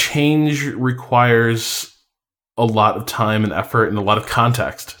change requires a lot of time and effort and a lot of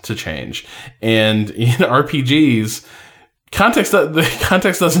context to change. And in RPGs, the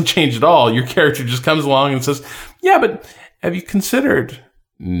context doesn't change at all. Your character just comes along and says, "Yeah, but have you considered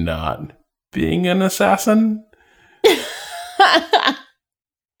not being an assassin?"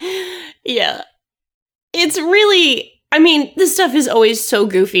 Yeah. It's really, I mean, this stuff is always so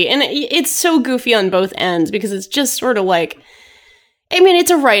goofy, and it's so goofy on both ends because it's just sort of like, I mean,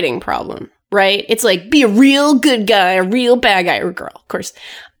 it's a writing problem, right? It's like, be a real good guy, a real bad guy, or girl, of course.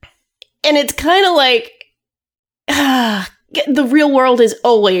 And it's kind of like, the real world is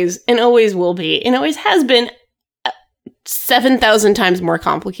always, and always will be, and always has been 7,000 times more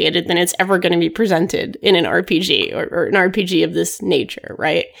complicated than it's ever going to be presented in an RPG or an RPG of this nature,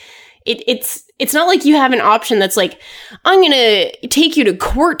 right? It's not like you have an option that's like, I'm going to take you to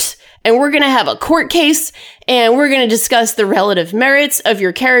court and we're going to have a court case and we're going to discuss the relative merits of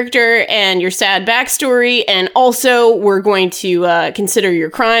your character and your sad backstory. And also we're going to consider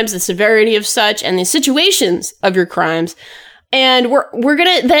your crimes, the severity of such, and the situations of your crimes. And we're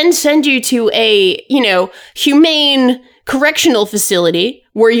going to then send you to a, you know, humane correctional facility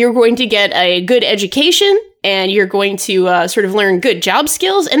where you're going to get a good education and you're going to sort of learn good job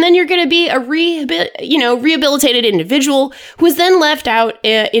skills, and then you're going to be a rehabilitated individual who is then left out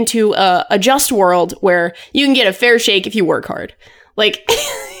into a just world where you can get a fair shake if you work hard. Like, the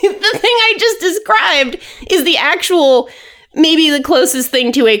thing I just described is the actual, maybe the closest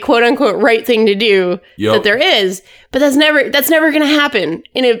thing to a quote-unquote right thing to do that there is, but that's never going to happen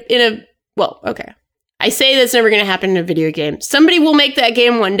in a well, okay. I say that's never going to happen in a video game. Somebody will make that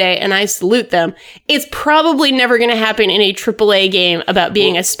game one day, and I salute them. It's probably never going to happen in a AAA game about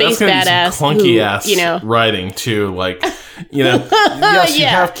being a space badass. Clunky ass, you know, writing too. Like, you know, yes, you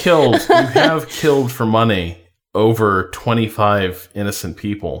have killed for money over 25 innocent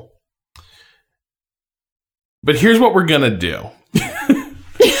people. But here's what we're gonna do.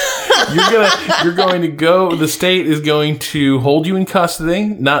 You're going to go, the state is going to hold you in custody,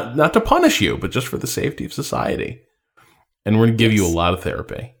 not to punish you, but just for the safety of society. And we're going to give you a lot of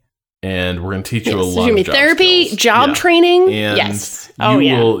therapy. And we're going to teach you a lot of job therapy, skills. job training. And yes.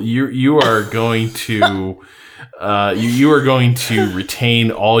 You are going to you are going to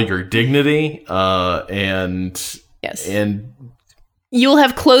retain all your dignity, and you will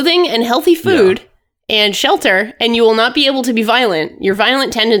have clothing and healthy food. Yeah. And shelter, and you will not be able to be violent. Your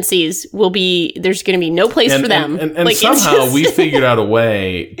violent tendencies will be, there's going to be no place for them. And like, somehow we figured out a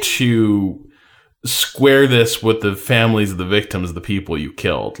way to square this with the families of the victims of the people you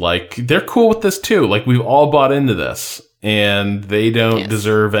killed. Like, they're cool with this too. Like, we've all bought into this, and they don't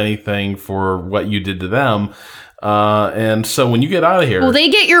deserve anything for what you did to them. And so when you get out of here, well, they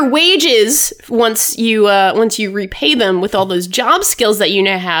get your wages once you repay them with all those job skills that you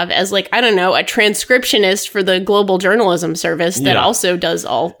now have as, like, I don't know, a transcriptionist for the Global Journalism Service that also does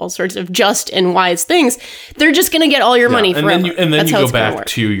all sorts of just and wise things. They're just going to get all your money forever. And then you go back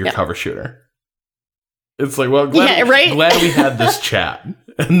to your cover shooter. It's like, well, glad we had this chat.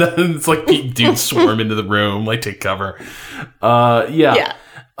 And then it's like dudes swarm into the room, like take cover.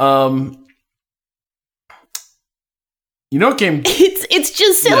 You know what game? It's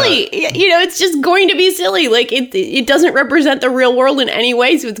just silly. Yeah. You know, it's just going to be silly. Like, it doesn't represent the real world in any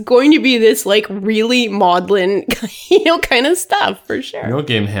way, so it's going to be this, like, really maudlin, kind of stuff, for sure. You know what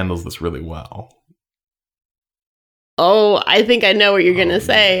game handles this really well? Oh, I think I know what you're going to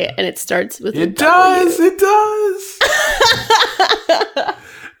say, and it starts with It does!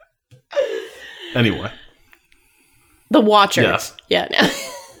 Anyway. The Watcher. Yes. Yeah, no.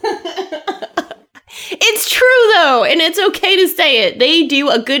 It's true, though, and it's okay to say it. They do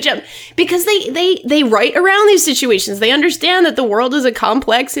a good job because they write around these situations. They understand that the world is a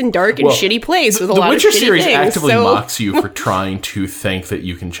complex and dark and shitty place with a lot of shitty things. The Witcher series actively mocks you for trying to think that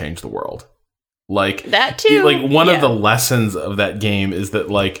you can change the world. Like that too. Like one of the lessons of that game is that,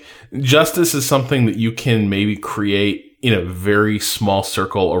 like, justice is something that you can maybe create in a very small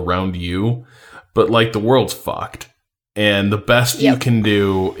circle around you, but, like, the world's fucked. And the best you can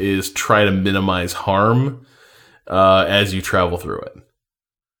do is try to minimize harm as you travel through it.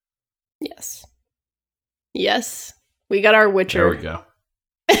 Yes. We got our Witcher. There we go.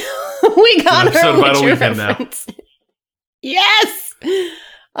 We got our Witcher reference. Now. Yes!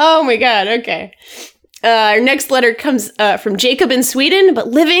 Oh my god, okay. Our next letter comes from Jacob in Sweden, but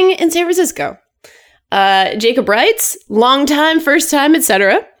living in San Francisco. Jacob writes, long time, first time,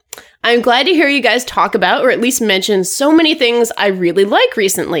 etc. I'm glad to hear you guys talk about, or at least mention, so many things I really like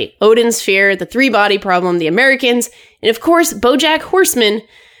recently. Odin's Fear, The Three-Body Problem, The Americans, and of course, BoJack Horseman,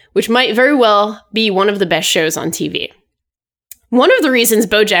 which might very well be one of the best shows on TV. One of the reasons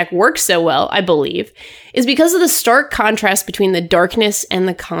BoJack works so well, I believe, is because of the stark contrast between the darkness and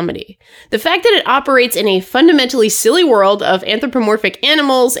the comedy. The fact that it operates in a fundamentally silly world of anthropomorphic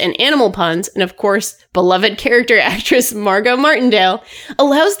animals and animal puns, and of course, beloved character actress Margot Martindale,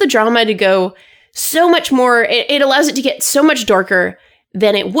 allows the drama to go so much more, it allows it to get so much darker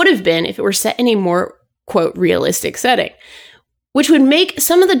than it would have been if it were set in a more, quote, realistic setting, which would make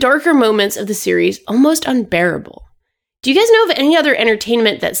some of the darker moments of the series almost unbearable. Do you guys know of any other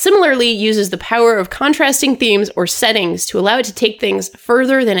entertainment that similarly uses the power of contrasting themes or settings to allow it to take things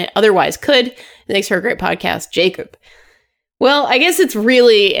further than it otherwise could? Thanks for a great podcast, Jacob. Well, I guess it's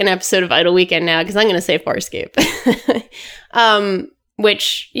really an episode of Idle Weekend now, because I'm going to say Farscape.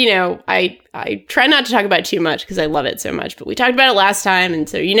 Which, I try not to talk about too much because I love it so much, but we talked about it last time, and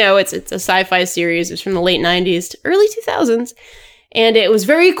so it's a sci-fi series. It's from the late 90s to early 2000s. And it was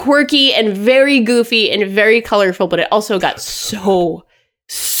very quirky and very goofy and very colorful, but it also got so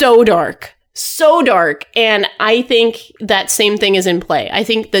dark. So dark. And I think that same thing is in play. I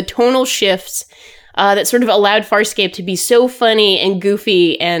think the tonal shifts that sort of allowed Farscape to be so funny and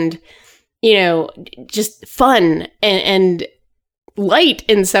goofy and, just fun and light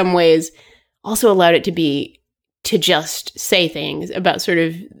in some ways also allowed it to just say things about sort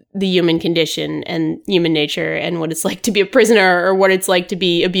of the human condition and human nature and what it's like to be a prisoner or what it's like to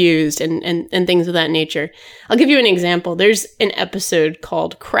be abused and things of that nature. I'll give you an example. There's an episode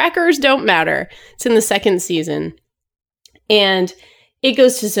called Crackers Don't Matter. It's in the second season. And it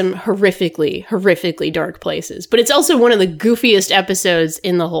goes to some horrifically dark places. But it's also one of the goofiest episodes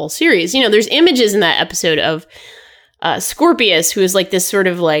in the whole series. There's images in that episode of Scorpius, who is like this sort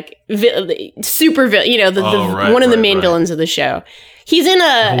of like super villain, one of the main villains of the show. He's in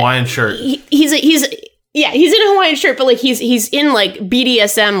a Hawaiian shirt. He's in a Hawaiian shirt, but like he's in like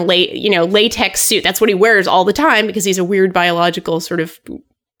BDSM latex suit. That's what he wears all the time because he's a weird biological sort of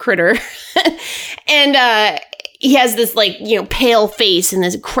critter. And he has this pale face and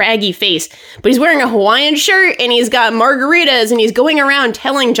this craggy face, but he's wearing a Hawaiian shirt and he's got margaritas and he's going around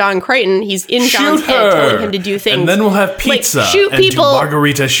telling John Crichton, he's in John's head telling him to do things. And then we'll have pizza, like shoot people and do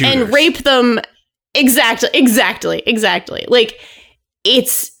margarita shooters. And rape them. Exactly. Like,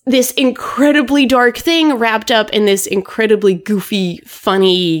 it's this incredibly dark thing wrapped up in this incredibly goofy,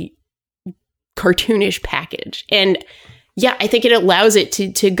 funny, cartoonish package. And yeah, I think it allows it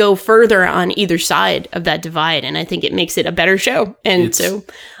to go further on either side of that divide, and I think it makes it a better show. And so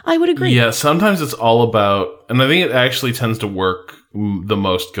I would agree. Yeah, sometimes it's all about, and I think it actually tends to work the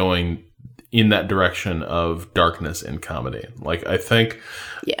most going in that direction of darkness in comedy. Like, I think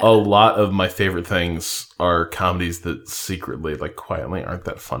a lot of my favorite things are comedies that secretly, like, quietly aren't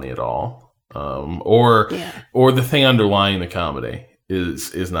that funny at all. or the thing underlying the comedy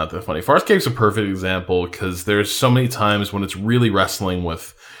is not that funny. Farscape's a perfect example because there's so many times when it's really wrestling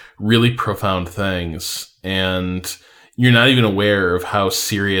with really profound things, and you're not even aware of how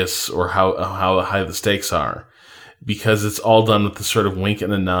serious or how high the stakes are, because it's all done with the sort of wink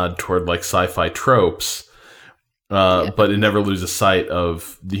and a nod toward like sci-fi tropes. But it never loses sight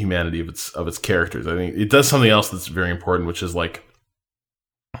of the humanity of its characters. I think it does something else that's very important, which is like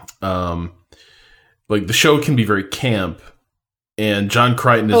the show can be very camp, and John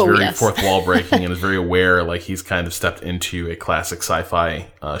Crichton is very fourth wall breaking and is very aware, like he's kind of stepped into a classic sci-fi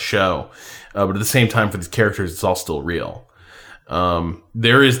show. But at the same time, for these characters, it's all still real.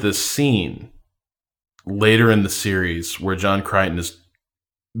 There is this scene later in the series where John Crichton is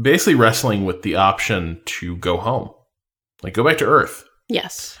basically wrestling with the option to go home, like go back to Earth.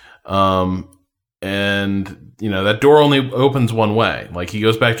 Yes. And that door only opens one way. Like he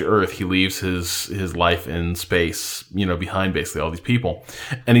goes back to Earth, he leaves his life in space, behind basically all these people,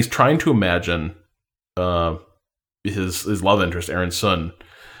 and he's trying to imagine his love interest, Aaron Sun,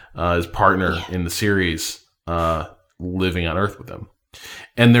 his partner in the series, living on Earth with him.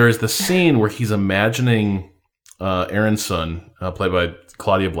 And there is the scene where he's imagining Aaron Sun, played by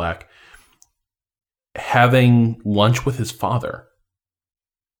Claudia Black, having lunch with his father.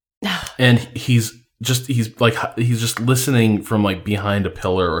 And he's just listening from like behind a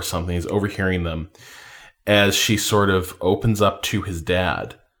pillar or something. He's overhearing them as she sort of opens up to his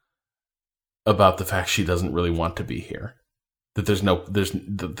dad about the fact she doesn't really want to be here. That there's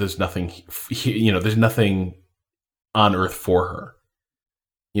nothing, there's nothing on Earth for her.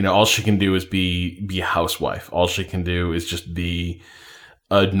 All she can do is be a housewife. All she can do is just be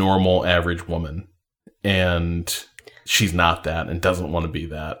a normal average woman. And she's not that and doesn't want to be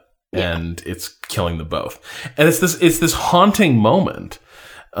that. Yeah. And it's killing them both. And it's this haunting moment.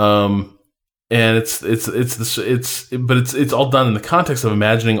 And it's all done in the context of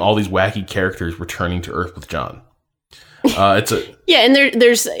imagining all these wacky characters returning to Earth with John. And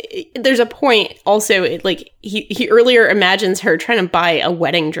there's a point also, like he earlier imagines her trying to buy a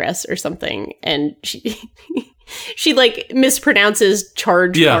wedding dress or something, and she like mispronounces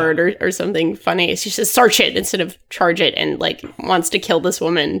charge card or something funny. She says search it instead of charge it, and like wants to kill this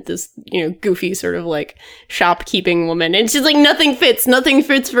woman, this goofy sort of like shopkeeping woman, and she's like nothing fits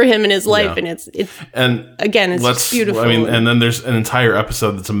for him in his life, and it's just beautiful. And then there's an entire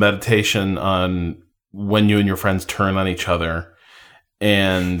episode that's a meditation on when you and your friends turn on each other,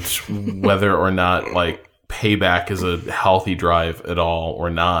 and whether or not like payback is a healthy drive at all or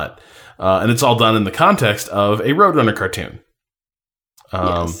not. And it's all done in the context of a Roadrunner cartoon.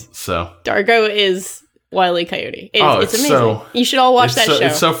 So Dargo is Wile E. Coyote. It's amazing. You should all watch that show.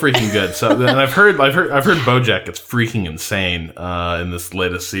 It's so freaking good. So, and I've heard BoJack gets freaking insane in this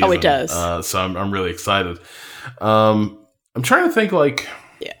latest season. Oh, it does. So I'm really excited. I'm trying to think like.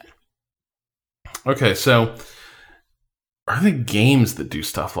 Okay, so are there games that do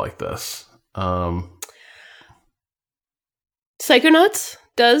stuff like this? Psychonauts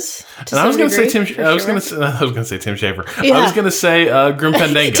does. And I was going to say Tim Schafer. Yeah. I was going to say Grim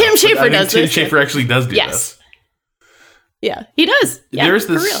Fandango. Tim Schafer does Tim Schafer actually does do this. Yeah, he does. Yeah, there's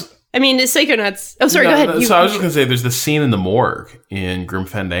this, for real. I mean, the Psychonauts. Oh, sorry, go ahead. I was just going to say there's this scene in the morgue in Grim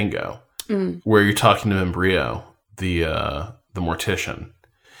Fandango where you're talking to Embryo, the mortician.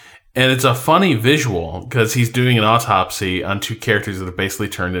 And it's a funny visual because he's doing an autopsy on two characters that are basically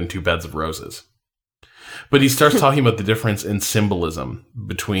turned into beds of roses. But he starts talking about the difference in symbolism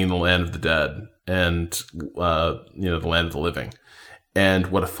between the land of the dead and, the land of the living, and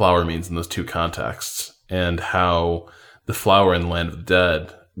what a flower means in those two contexts, and how the flower in the land of the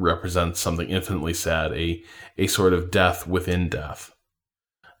dead represents something infinitely sad, a sort of death within death.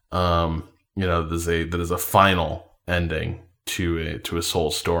 That is a final ending to a soul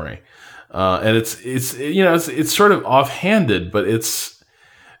story, and it's sort of offhanded, but it's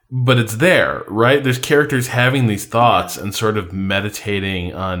there, right? There's characters having these thoughts and sort of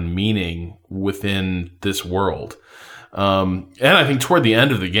meditating on meaning within this world. And I think toward the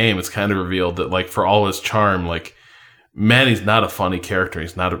end of the game, it's kind of revealed that, like, for all his charm, like, Manny's not a funny character.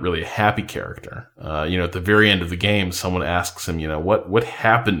 He's not really a happy character. At the very end of the game, someone asks him, what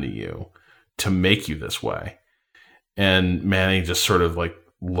happened to you to make you this way? And Manny just sort of like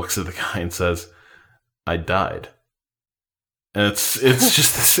looks at the guy and says, I died. And it's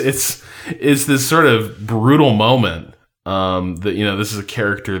just this, it's this sort of brutal moment, that, this is a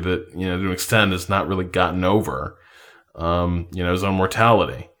character that, to an extent has not really gotten over, his own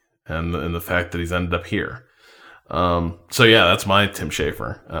mortality and the fact that he's ended up here. So yeah, that's my Tim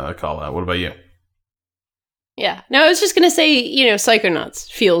Schafer, call out. What about you? Yeah. No, I was just going to say, Psychonauts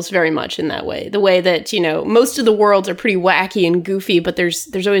feels very much in that way. The way that, most of the worlds are pretty wacky and goofy, but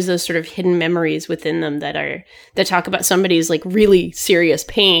there's always those sort of hidden memories within them that talk about somebody's like really serious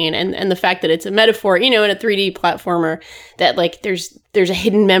pain and the fact that it's a metaphor, in a 3D platformer that like there's a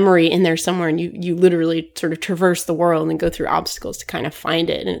hidden memory in there somewhere, and you literally sort of traverse the world and go through obstacles to kind of find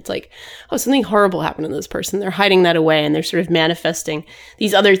it. And it's like, oh, something horrible happened to this person. They're hiding that away, and they're sort of manifesting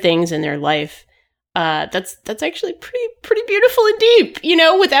these other things in their life. That's actually pretty beautiful and deep,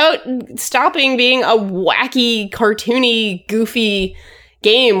 without stopping being a wacky, cartoony, goofy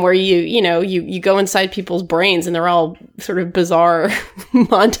game where you go inside people's brains and they're all sort of bizarre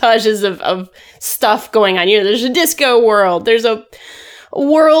montages of stuff going on. There's a disco world. There's a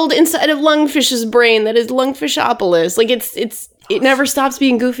world inside of Lungfish's brain that is Lungfishopolis. Like it never stops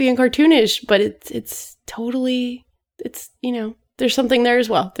being goofy and cartoonish, but it's totally, there's something there as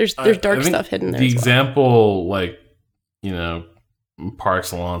well. There's dark stuff hidden there. The example, like, par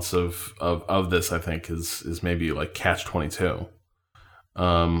excellence of this, I think, is maybe like Catch-22,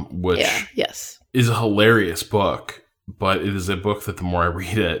 which is a hilarious book, but it is a book that the more I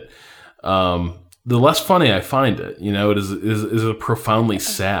read it, the less funny I find it. It is a profoundly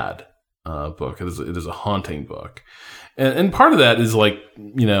sad book. It is a haunting book, and part of that is like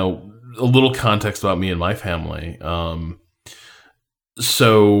a little context about me and my family.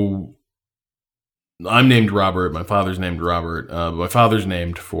 So I'm named Robert. My father's named Robert. My father's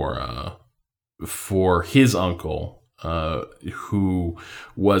named for his uncle, who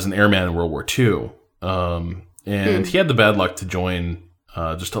was an airman in World War II. And he had the bad luck to join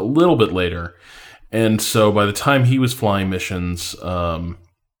just a little bit later. And so by the time he was flying missions, you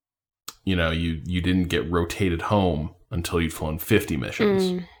didn't get rotated home until you'd flown 50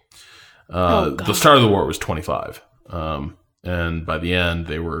 missions. The start of the war was 25. And by the end,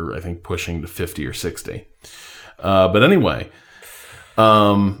 they were, I think, pushing to 50 or 60. But anyway,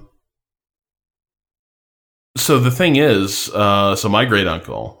 so the thing is, so my great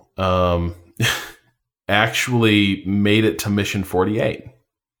uncle actually made it to mission 48.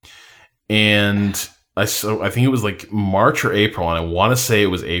 And I think it was like March or April, and I want to say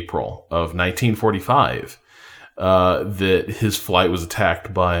it was April of 1945, that his flight was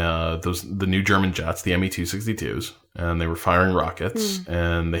attacked by the new German jets, the Me-262s. And they were firing rockets,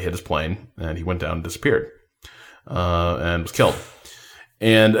 and they hit his plane, and he went down and disappeared, and was killed.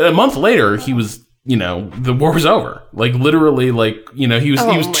 And a month later, he was, the war was over. Like literally, like he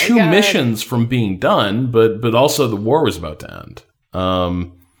was two missions from being done, but also the war was about to end.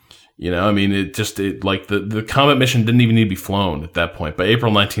 Like the combat mission didn't even need to be flown at that point. By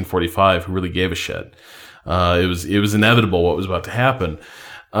April 1945, who really gave a shit? It was inevitable what was about to happen.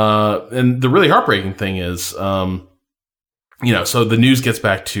 And the really heartbreaking thing is, so the news gets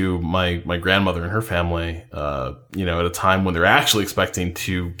back to my grandmother and her family, at a time when they're actually expecting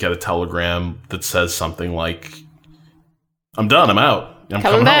to get a telegram that says something like, I'm done, I'm out, I'm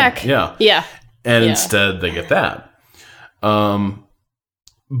coming back. Home. Yeah. Yeah. And instead they get that.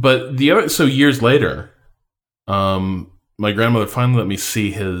 But so years later, my grandmother finally let me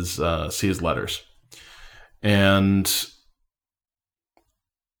see his letters. And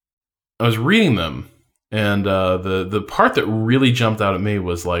I was reading them. And the part that really jumped out at me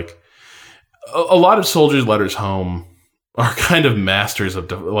was like a lot of soldiers' letters home are kind of masterpieces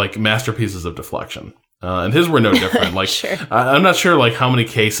of deflection. And his were no different. Like, sure. I'm not sure like how many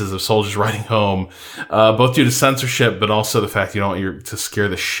cases of soldiers writing home, both due to censorship, but also the fact you don't want to scare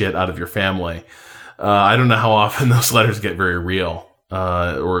the shit out of your family. I don't know how often those letters get very real,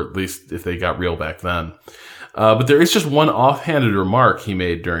 or at least if they got real back then. But there is just one offhanded remark he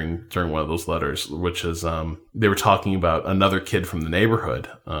made during one of those letters, which is they were talking about another kid from the neighborhood,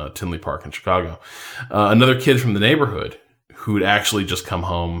 Tinley Park in Chicago, another kid from the neighborhood who'd actually just come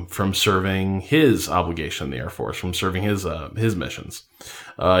home from serving his obligation in the Air Force, from serving his missions.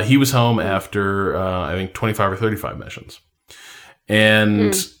 He was home after I think 25 or 35 missions,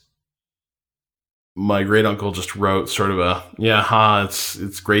 and my great uncle just wrote sort of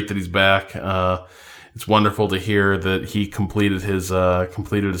it's great that he's back. It's wonderful to hear that he completed his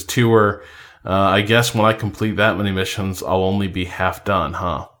tour. I guess when I complete that many missions, I'll only be half done,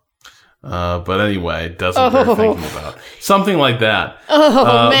 huh? But anyway, doesn't bear thinking about something like that.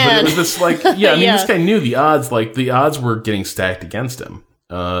 Man! But it was just like, this guy knew the odds. Like the odds were getting stacked against him.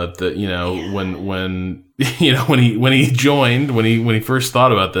 When he joined, when he first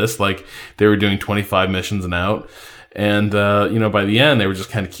thought about this, like they were doing 25 missions and out, and by the end they were just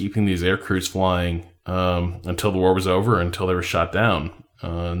kind of keeping these air crews flying. Until the war was over, until they were shot down.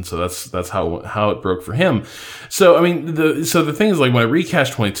 And so that's how it broke for him. So, I mean, the thing is, like, when I read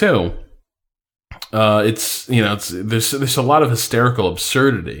Catch-22, It's there's a lot of hysterical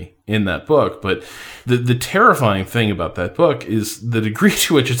absurdity in that book, but the terrifying thing about that book is the degree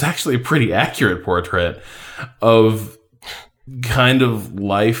to which it's actually a pretty accurate portrait of kind of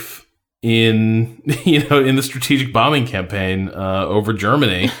life in the strategic bombing campaign over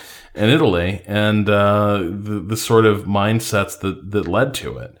Germany and Italy, and the sort of mindsets that led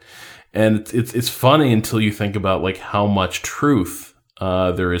to it. And it's funny until you think about like how much truth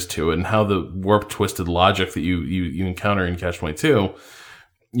there is to it, and how the warped, twisted logic that you encounter in Catch-22,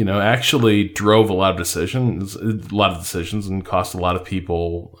 actually drove a lot of decisions, and cost a lot of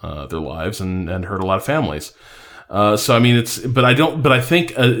people their lives, and hurt a lot of families. So I mean, I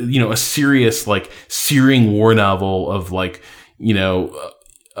think a serious like searing war novel of like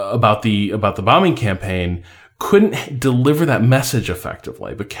about the bombing campaign couldn't deliver that message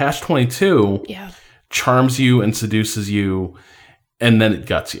effectively, but Catch-22 charms you and seduces you, and then it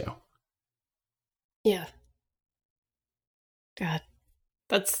guts you. Yeah. God,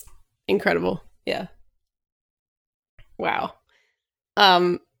 that's incredible. Yeah. Wow.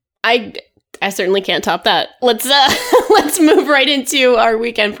 I certainly can't top that. Let's move right into our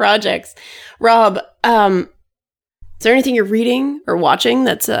weekend projects. Rob, is there anything you're reading or watching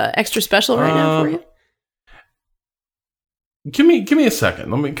that's extra special right now for you? Give me a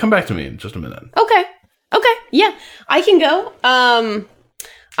second. Let me come back to me in just a minute. Okay. Yeah, I can go.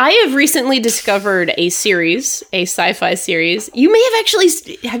 I have recently discovered a sci-fi series. You may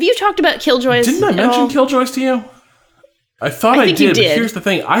have you talked about Killjoys? Didn't I mention Killjoys to you? I thought I did, but here's the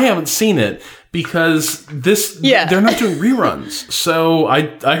thing. I haven't seen it because they're not doing reruns. So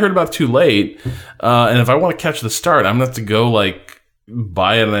I heard about it too late. And if I want to catch the start, I'm going to have to go like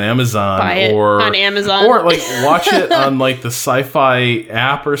buy it on Amazon or like watch it on like the Sci-Fi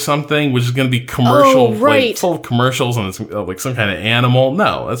app or something, which is going to be commercial, like full of commercials, and it's like some kind of animal.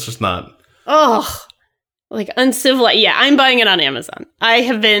 No, that's just not. Oh, like uncivilized. Yeah, I'm buying it on Amazon.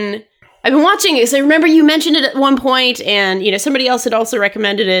 I've been watching it. So I remember you mentioned it at one point, and somebody else had also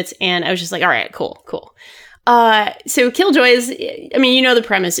recommended it, and I was just like, all right, cool. So Killjoys, I mean, the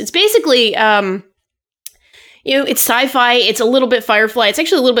premise. It's basically it's sci-fi. It's a little bit Firefly. It's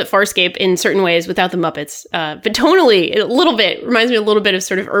actually a little bit Farscape in certain ways without the Muppets. But tonally, a little bit reminds me a little bit of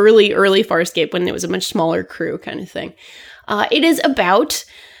sort of early Farscape when it was a much smaller crew kind of thing. It is about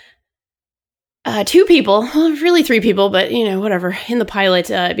two people, well, really three people, but whatever. In the pilot,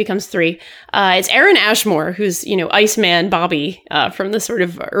 it becomes three. It's Aaron Ashmore, who's Iceman Bobby from the sort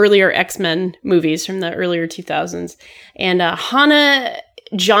of earlier X-Men movies from the earlier 2000s, and Hannah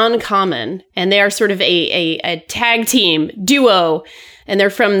John Common, and they are sort of a tag team duo, and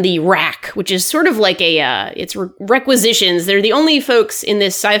they're from the RAC, which is sort of like it's requisitions. They're the only folks in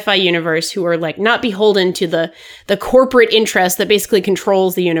this sci-fi universe who are like not beholden to the corporate interest that basically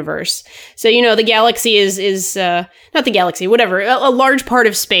controls the universe. So, the galaxy is not the galaxy, whatever. A large part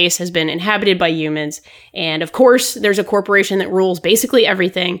of space has been inhabited by humans. And of course, there's a corporation that rules basically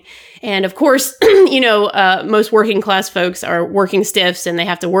everything. And of course, most working class folks are working stiffs, and they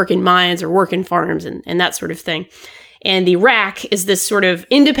have to work in mines or work in farms and that sort of thing. And the RAC is this sort of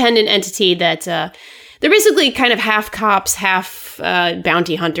independent entity that they're basically kind of half cops, half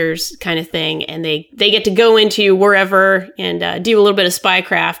bounty hunters kind of thing. And they get to go into wherever and do a little bit of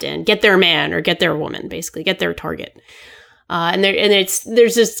spycraft and get their man or get their woman, basically get their target. And there's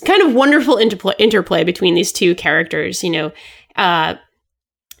this kind of wonderful interplay between these two characters.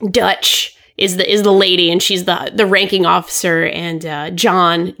 Dutch is the lady, and she's the ranking officer, and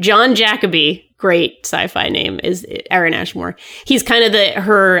John Jacoby, great sci-fi name, is Aaron Ashmore. He's kind of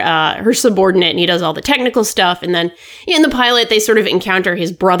her subordinate, and he does all the technical stuff. And then in the pilot, they sort of encounter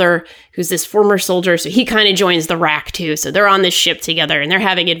his brother, who's this former soldier, so he kind of joins the RAC too. So they're on this ship together, and they're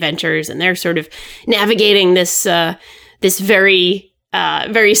having adventures, and they're sort of navigating this very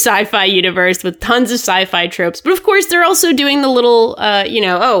sci-fi universe with tons of sci-fi tropes. But of course, they're also doing the little,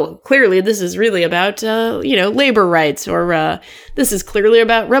 clearly this is really about, labor rights, or this is clearly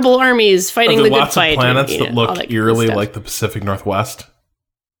about rebel armies fighting the good fight. Lots of planets that look eerily like the Pacific Northwest.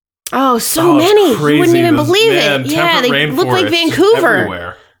 Oh, so many. You wouldn't even believe it. Yeah, they look like Vancouver.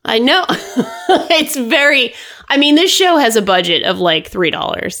 Everywhere. I know. It's very... I mean, this show has a budget of like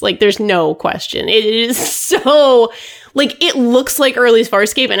 $3. Like, there's no question. It is so... Like, it looks like early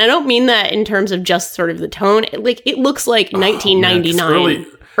Farscape, and I don't mean that in terms of just sort of the tone. It looks like 1999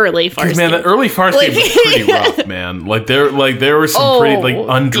 early Farscape. Man, the early Farscape was pretty rough, man. There were some pretty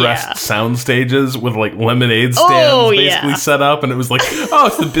undressed sound stages with like lemonade stands basically set up, and it was like,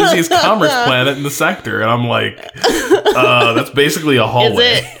 it's the busiest commerce planet in the sector, and I'm like, that's basically a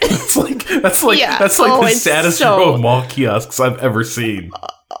hallway. That's like the saddest row of mall kiosks I've ever seen.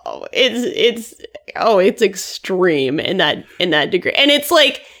 It's it's extreme in that degree. And it's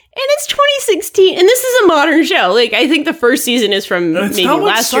like, and it's 2016, and this is a modern show. Like, I think the first season is from maybe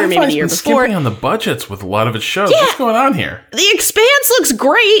last year, maybe the year before. Skipping on the budgets with a lot of its shows. Yeah. What's going on here? The Expanse looks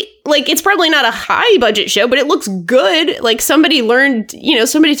great. Like, it's probably not a high budget show, but it looks good. Like, somebody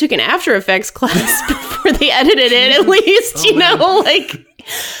took an After Effects class before they edited it, at least, like...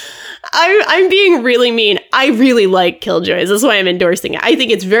 I'm being really mean. I really like Killjoys. That's why I'm endorsing it. I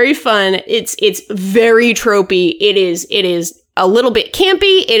think it's very fun. It's very tropey. It is a little bit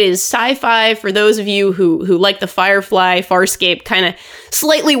campy. It is sci-fi for those of you who like the Firefly, Farscape kind of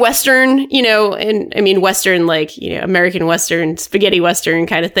slightly Western, and I mean Western like, American Western, spaghetti Western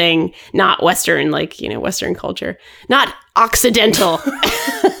kind of thing, not Western like, Western culture, not Occidental,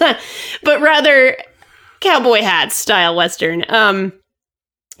 but rather cowboy hats style Western.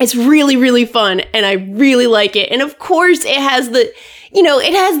 It's really, really fun, and I really like it. And of course, it has the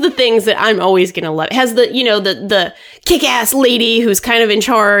things that I'm always going to love. It has the kick-ass lady who's kind of in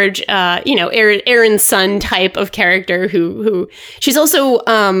charge, Aaron's son type of character who she's also,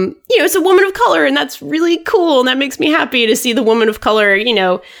 it's a woman of color, and that's really cool. And that makes me happy to see the woman of color,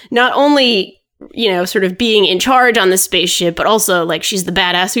 not only, sort of being in charge on the spaceship, but also like she's the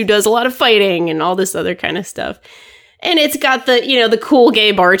badass who does a lot of fighting and all this other kind of stuff. And it's got the cool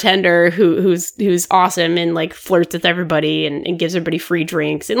gay bartender who's awesome and like flirts with everybody and gives everybody free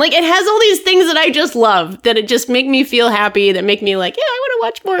drinks. And like, it has all these things that I just love, that it just make me feel happy, that make me like, yeah, I want to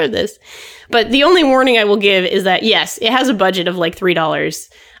watch more of this. But the only warning I will give is that, yes, it has a budget of like $3.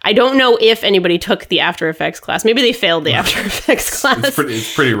 I don't know if anybody took the After Effects class. Maybe they failed the After Effects class.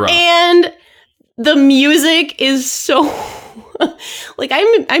 It's pretty rough. And the music is so... like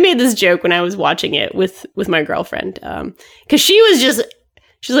I made this joke when I was watching it with my girlfriend, because she's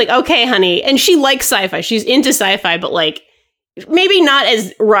like, okay, honey, and she likes sci-fi. She's into sci-fi, but like maybe not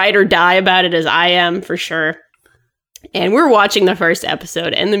as ride or die about it as I am, for sure. And we're watching the first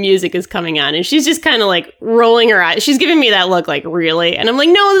episode, and the music is coming on, and she's just kind of like rolling her eyes. She's giving me that look, like, really? And I'm like,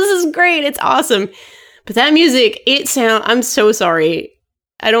 no, this is great. It's awesome. But that music, I'm so sorry.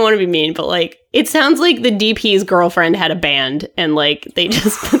 I don't want to be mean, but like, it sounds like the DP's girlfriend had a band and like they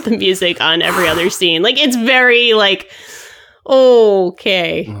just put the music on every other scene. Like, it's very like,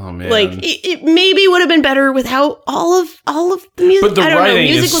 okay. Oh man. Like, it maybe would have been better without all of the music. But the writing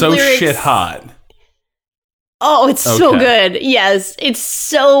is so shit hot. Oh, it's so good. Yes, it's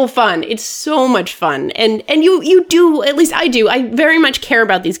so fun. It's so much fun. And you do, at least I do. I very much care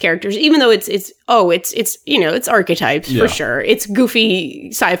about these characters, even though it's it's archetypes for sure. It's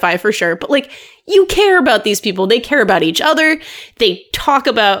goofy sci-fi for sure. But like, you care about these people. They care about each other. They talk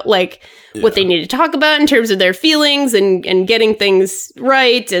about like what they need to talk about in terms of their feelings and getting things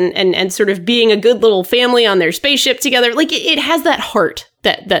right and sort of being a good little family on their spaceship together. Like, it has that heart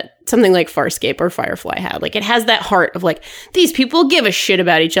that something like Farscape or Firefly had. Like, it has that heart of like, these people give a shit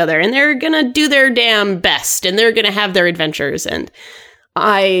about each other and they're gonna do their damn best and they're gonna have their adventures, and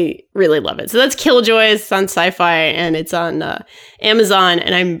I really love it. So that's Killjoys. It's on Sci-Fi and it's on Amazon,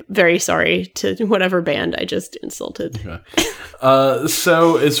 and I'm very sorry to whatever band I just insulted. Okay.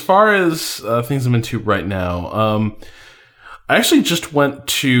 So as far as things I'm into right now, I actually just went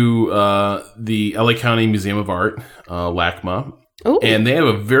to the LA County Museum of Art, LACMA. Ooh. And they have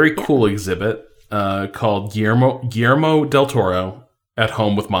a very cool exhibit called Guillermo del Toro at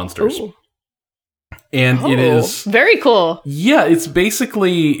Home with Monsters. Ooh. And it is... very cool. Yeah, it's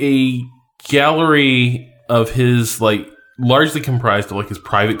basically a gallery of his, like, largely comprised of, like, his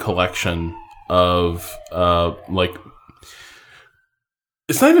private collection of, like...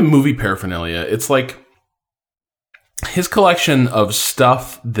 It's not even movie paraphernalia. It's, like, his collection of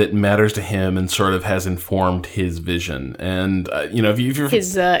stuff that matters to him and sort of has informed his vision. And, if you're...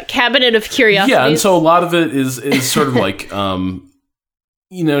 His cabinet of curiosities. Yeah, and so a lot of it is sort of like,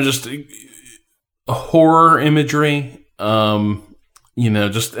 just... horror imagery,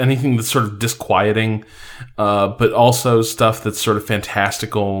 just anything that's sort of disquieting, but also stuff that's sort of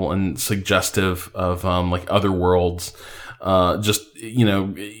fantastical and suggestive of like other worlds,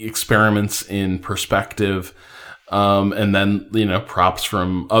 experiments in perspective, and then props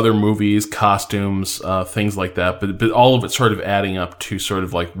from other movies, costumes, things like that. But all of it sort of adding up to sort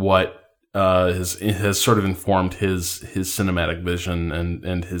of like what has sort of informed his cinematic vision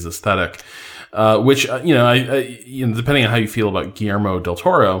and his aesthetic. Which, I depending on how you feel about Guillermo del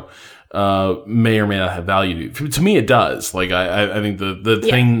Toro, may or may not have value to me. It does. Like, I think the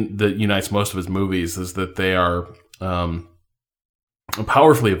thing that unites most of his movies is that they are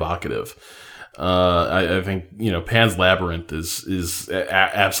powerfully evocative. I think Pan's Labyrinth is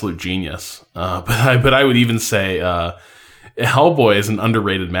absolute genius. But I would even say Hellboy is an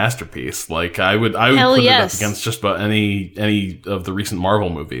underrated masterpiece. Like I would put it up against just about any of the recent Marvel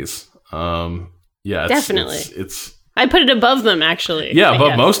movies. Yeah, definitely. It's I put it above them, actually. Yeah,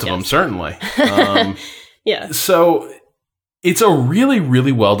 above most of them, certainly. Yeah. So it's a really,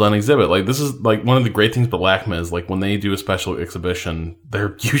 really well done exhibit. Like, this is like one of the great things about LACMA is like when they do a special exhibition,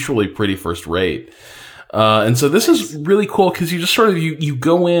 they're usually pretty first rate. And so this is really cool because you just sort of you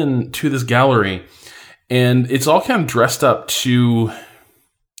go in to this gallery and it's all kind of dressed up to.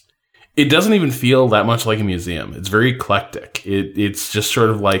 It doesn't even feel that much like a museum. It's very eclectic. It's just sort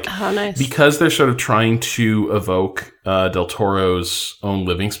of like, nice. Because they're sort of trying to evoke Del Toro's own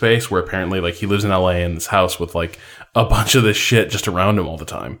living space, where apparently like he lives in LA in this house with like a bunch of this shit just around him all the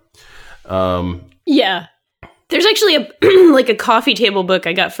time. Yeah. There's actually a coffee table book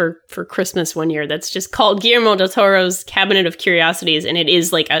I got for Christmas one year that's just called Guillermo del Toro's Cabinet of Curiosities, and it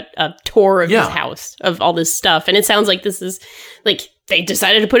is like a tour of his house of all this stuff. And it sounds like this is like they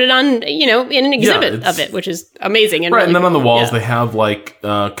decided to put it on, in an exhibit of it, which is amazing. And right, really and then on the cool. walls they have like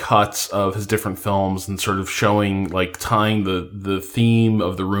cuts of his different films and sort of showing like tying the theme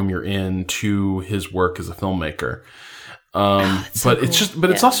of the room you're in to his work as a filmmaker. But so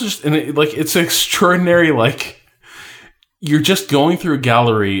cool. It's also just it's extraordinary. Like you're just going through a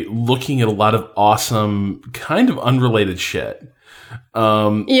gallery looking at a lot of awesome, kind of unrelated shit.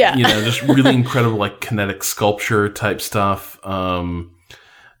 Just really incredible, like kinetic sculpture type stuff.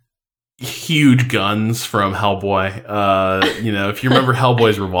 Huge guns from Hellboy. If you remember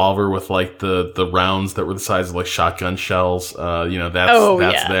Hellboy's revolver with like the rounds that were the size of like shotgun shells,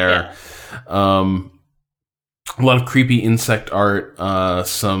 that's there. Yeah. A lot of creepy insect art,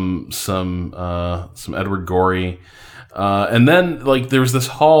 some Edward Gorey. And then like there was this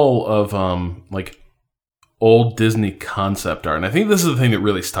hall of old Disney concept art. And I think this is the thing that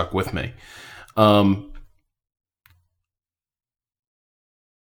really stuck with me.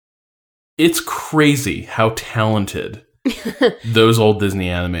 It's crazy how talented those old Disney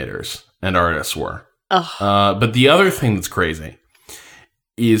animators and artists were. But the other thing that's crazy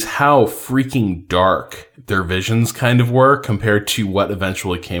is how freaking dark their visions kind of were compared to what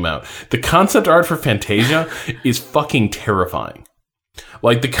eventually came out. The concept art for Fantasia is fucking terrifying.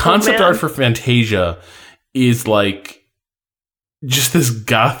 Like, the concept art for Fantasia is like just this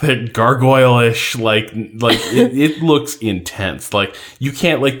gothic gargoyle-ish, it looks intense. Like, you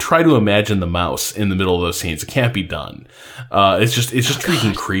can't like try to imagine the mouse in the middle of those scenes. It can't be done. It's just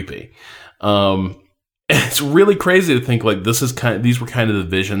freaking creepy. It's really crazy to think like these were kind of the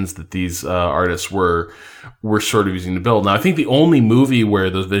visions that these artists were sort of using to build. Now, I think the only movie where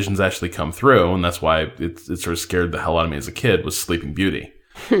those visions actually come through, and that's why it sort of scared the hell out of me as a kid, was Sleeping Beauty.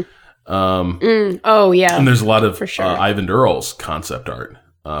 Oh yeah, and there's a lot of for sure. Ivan Durrell's concept art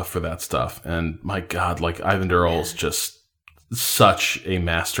for that stuff. And my God, like Ivan Durrell's just such a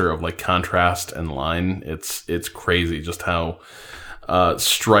master of like contrast and line. It's crazy just how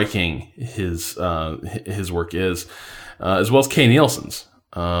striking his work is, as well as Kay Nielsen's.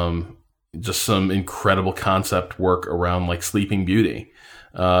 Just some incredible concept work around like Sleeping Beauty.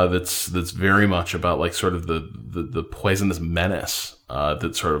 That's very much about like sort of the poisonous menace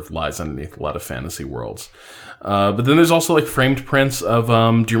that sort of lies underneath a lot of fantasy worlds. But then there's also like framed prints of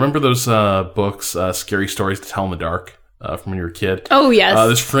do you remember those books, Scary Stories to Tell in the Dark, from when you were a kid? Oh yes.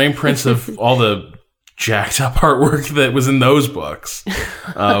 There's framed prints of all the jacked up artwork that was in those books,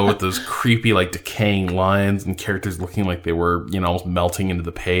 with those creepy like decaying lines and characters looking like they were almost melting into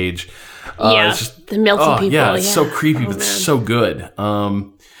the page. It's just, the melting people. Yeah, it's so creepy, but so good.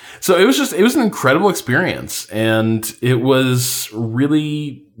 So it was an incredible experience, and it was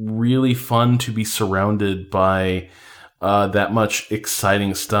really, really fun to be surrounded by that much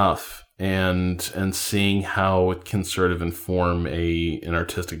exciting stuff and seeing how it can sort of inform an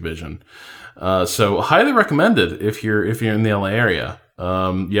artistic vision. So highly recommended if you're in the LA area.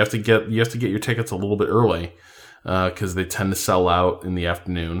 You have to get your tickets a little bit early, because they tend to sell out in the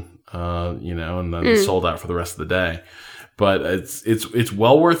afternoon, and then sold out for the rest of the day. But it's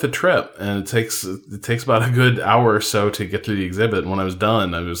well worth a trip, and it takes about a good hour or so to get through the exhibit. And when I was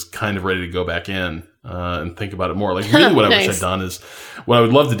done, I was kind of ready to go back in and think about it more. Like, really, what Nice. I wish I'd done is what I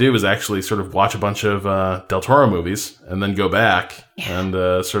would love to do is actually sort of watch a bunch of Del Toro movies and then go back and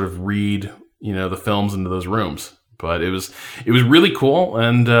sort of read the films into those rooms. But it was really cool,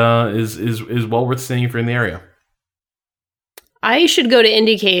 and is well worth seeing if you're in the area. I should go to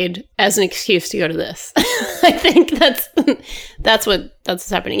Indiecade as an excuse to go to this. I think that's what's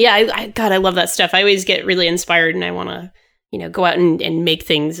happening. Yeah, I love that stuff. I always get really inspired, and I want to, go out and make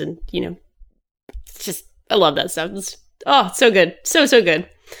things, and it's just I love that stuff. It's so good, so good.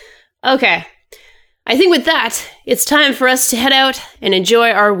 Okay, I think with that, it's time for us to head out and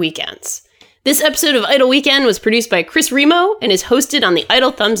enjoy our weekends. This episode of Idle Weekend was produced by Chris Remo and is hosted on the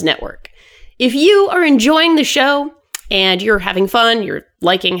Idle Thumbs Network. If you are enjoying the show and you're having fun, you're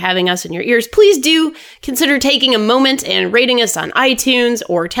liking having us in your ears, please do consider taking a moment and rating us on iTunes,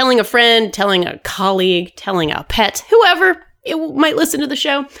 or telling a friend, telling a colleague, telling a pet, whoever it might listen to the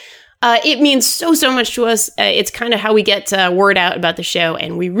show. It means so much to us. It's kind of how we get word out about the show,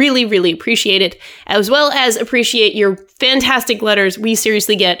 and we really, really appreciate it, as well as appreciate your fantastic letters. We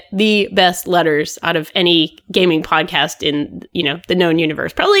seriously get the best letters out of any gaming podcast in, the known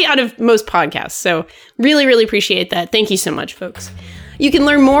universe, probably out of most podcasts. So really, really appreciate that. Thank you so much, folks. You can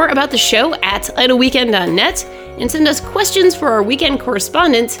learn more about the show at idleweekend.net and send us questions for our weekend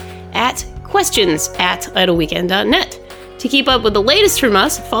correspondent at questions@idleweekend.net. To keep up with the latest from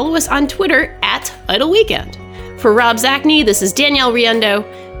us, follow us on Twitter at Idle Weekend. For Rob Zacny, this is Danielle Riendo,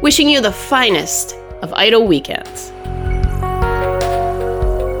 wishing you the finest of Idle Weekends.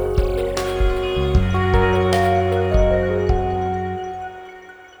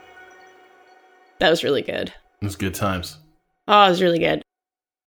 That was really good. It was good times. Oh, it was really good.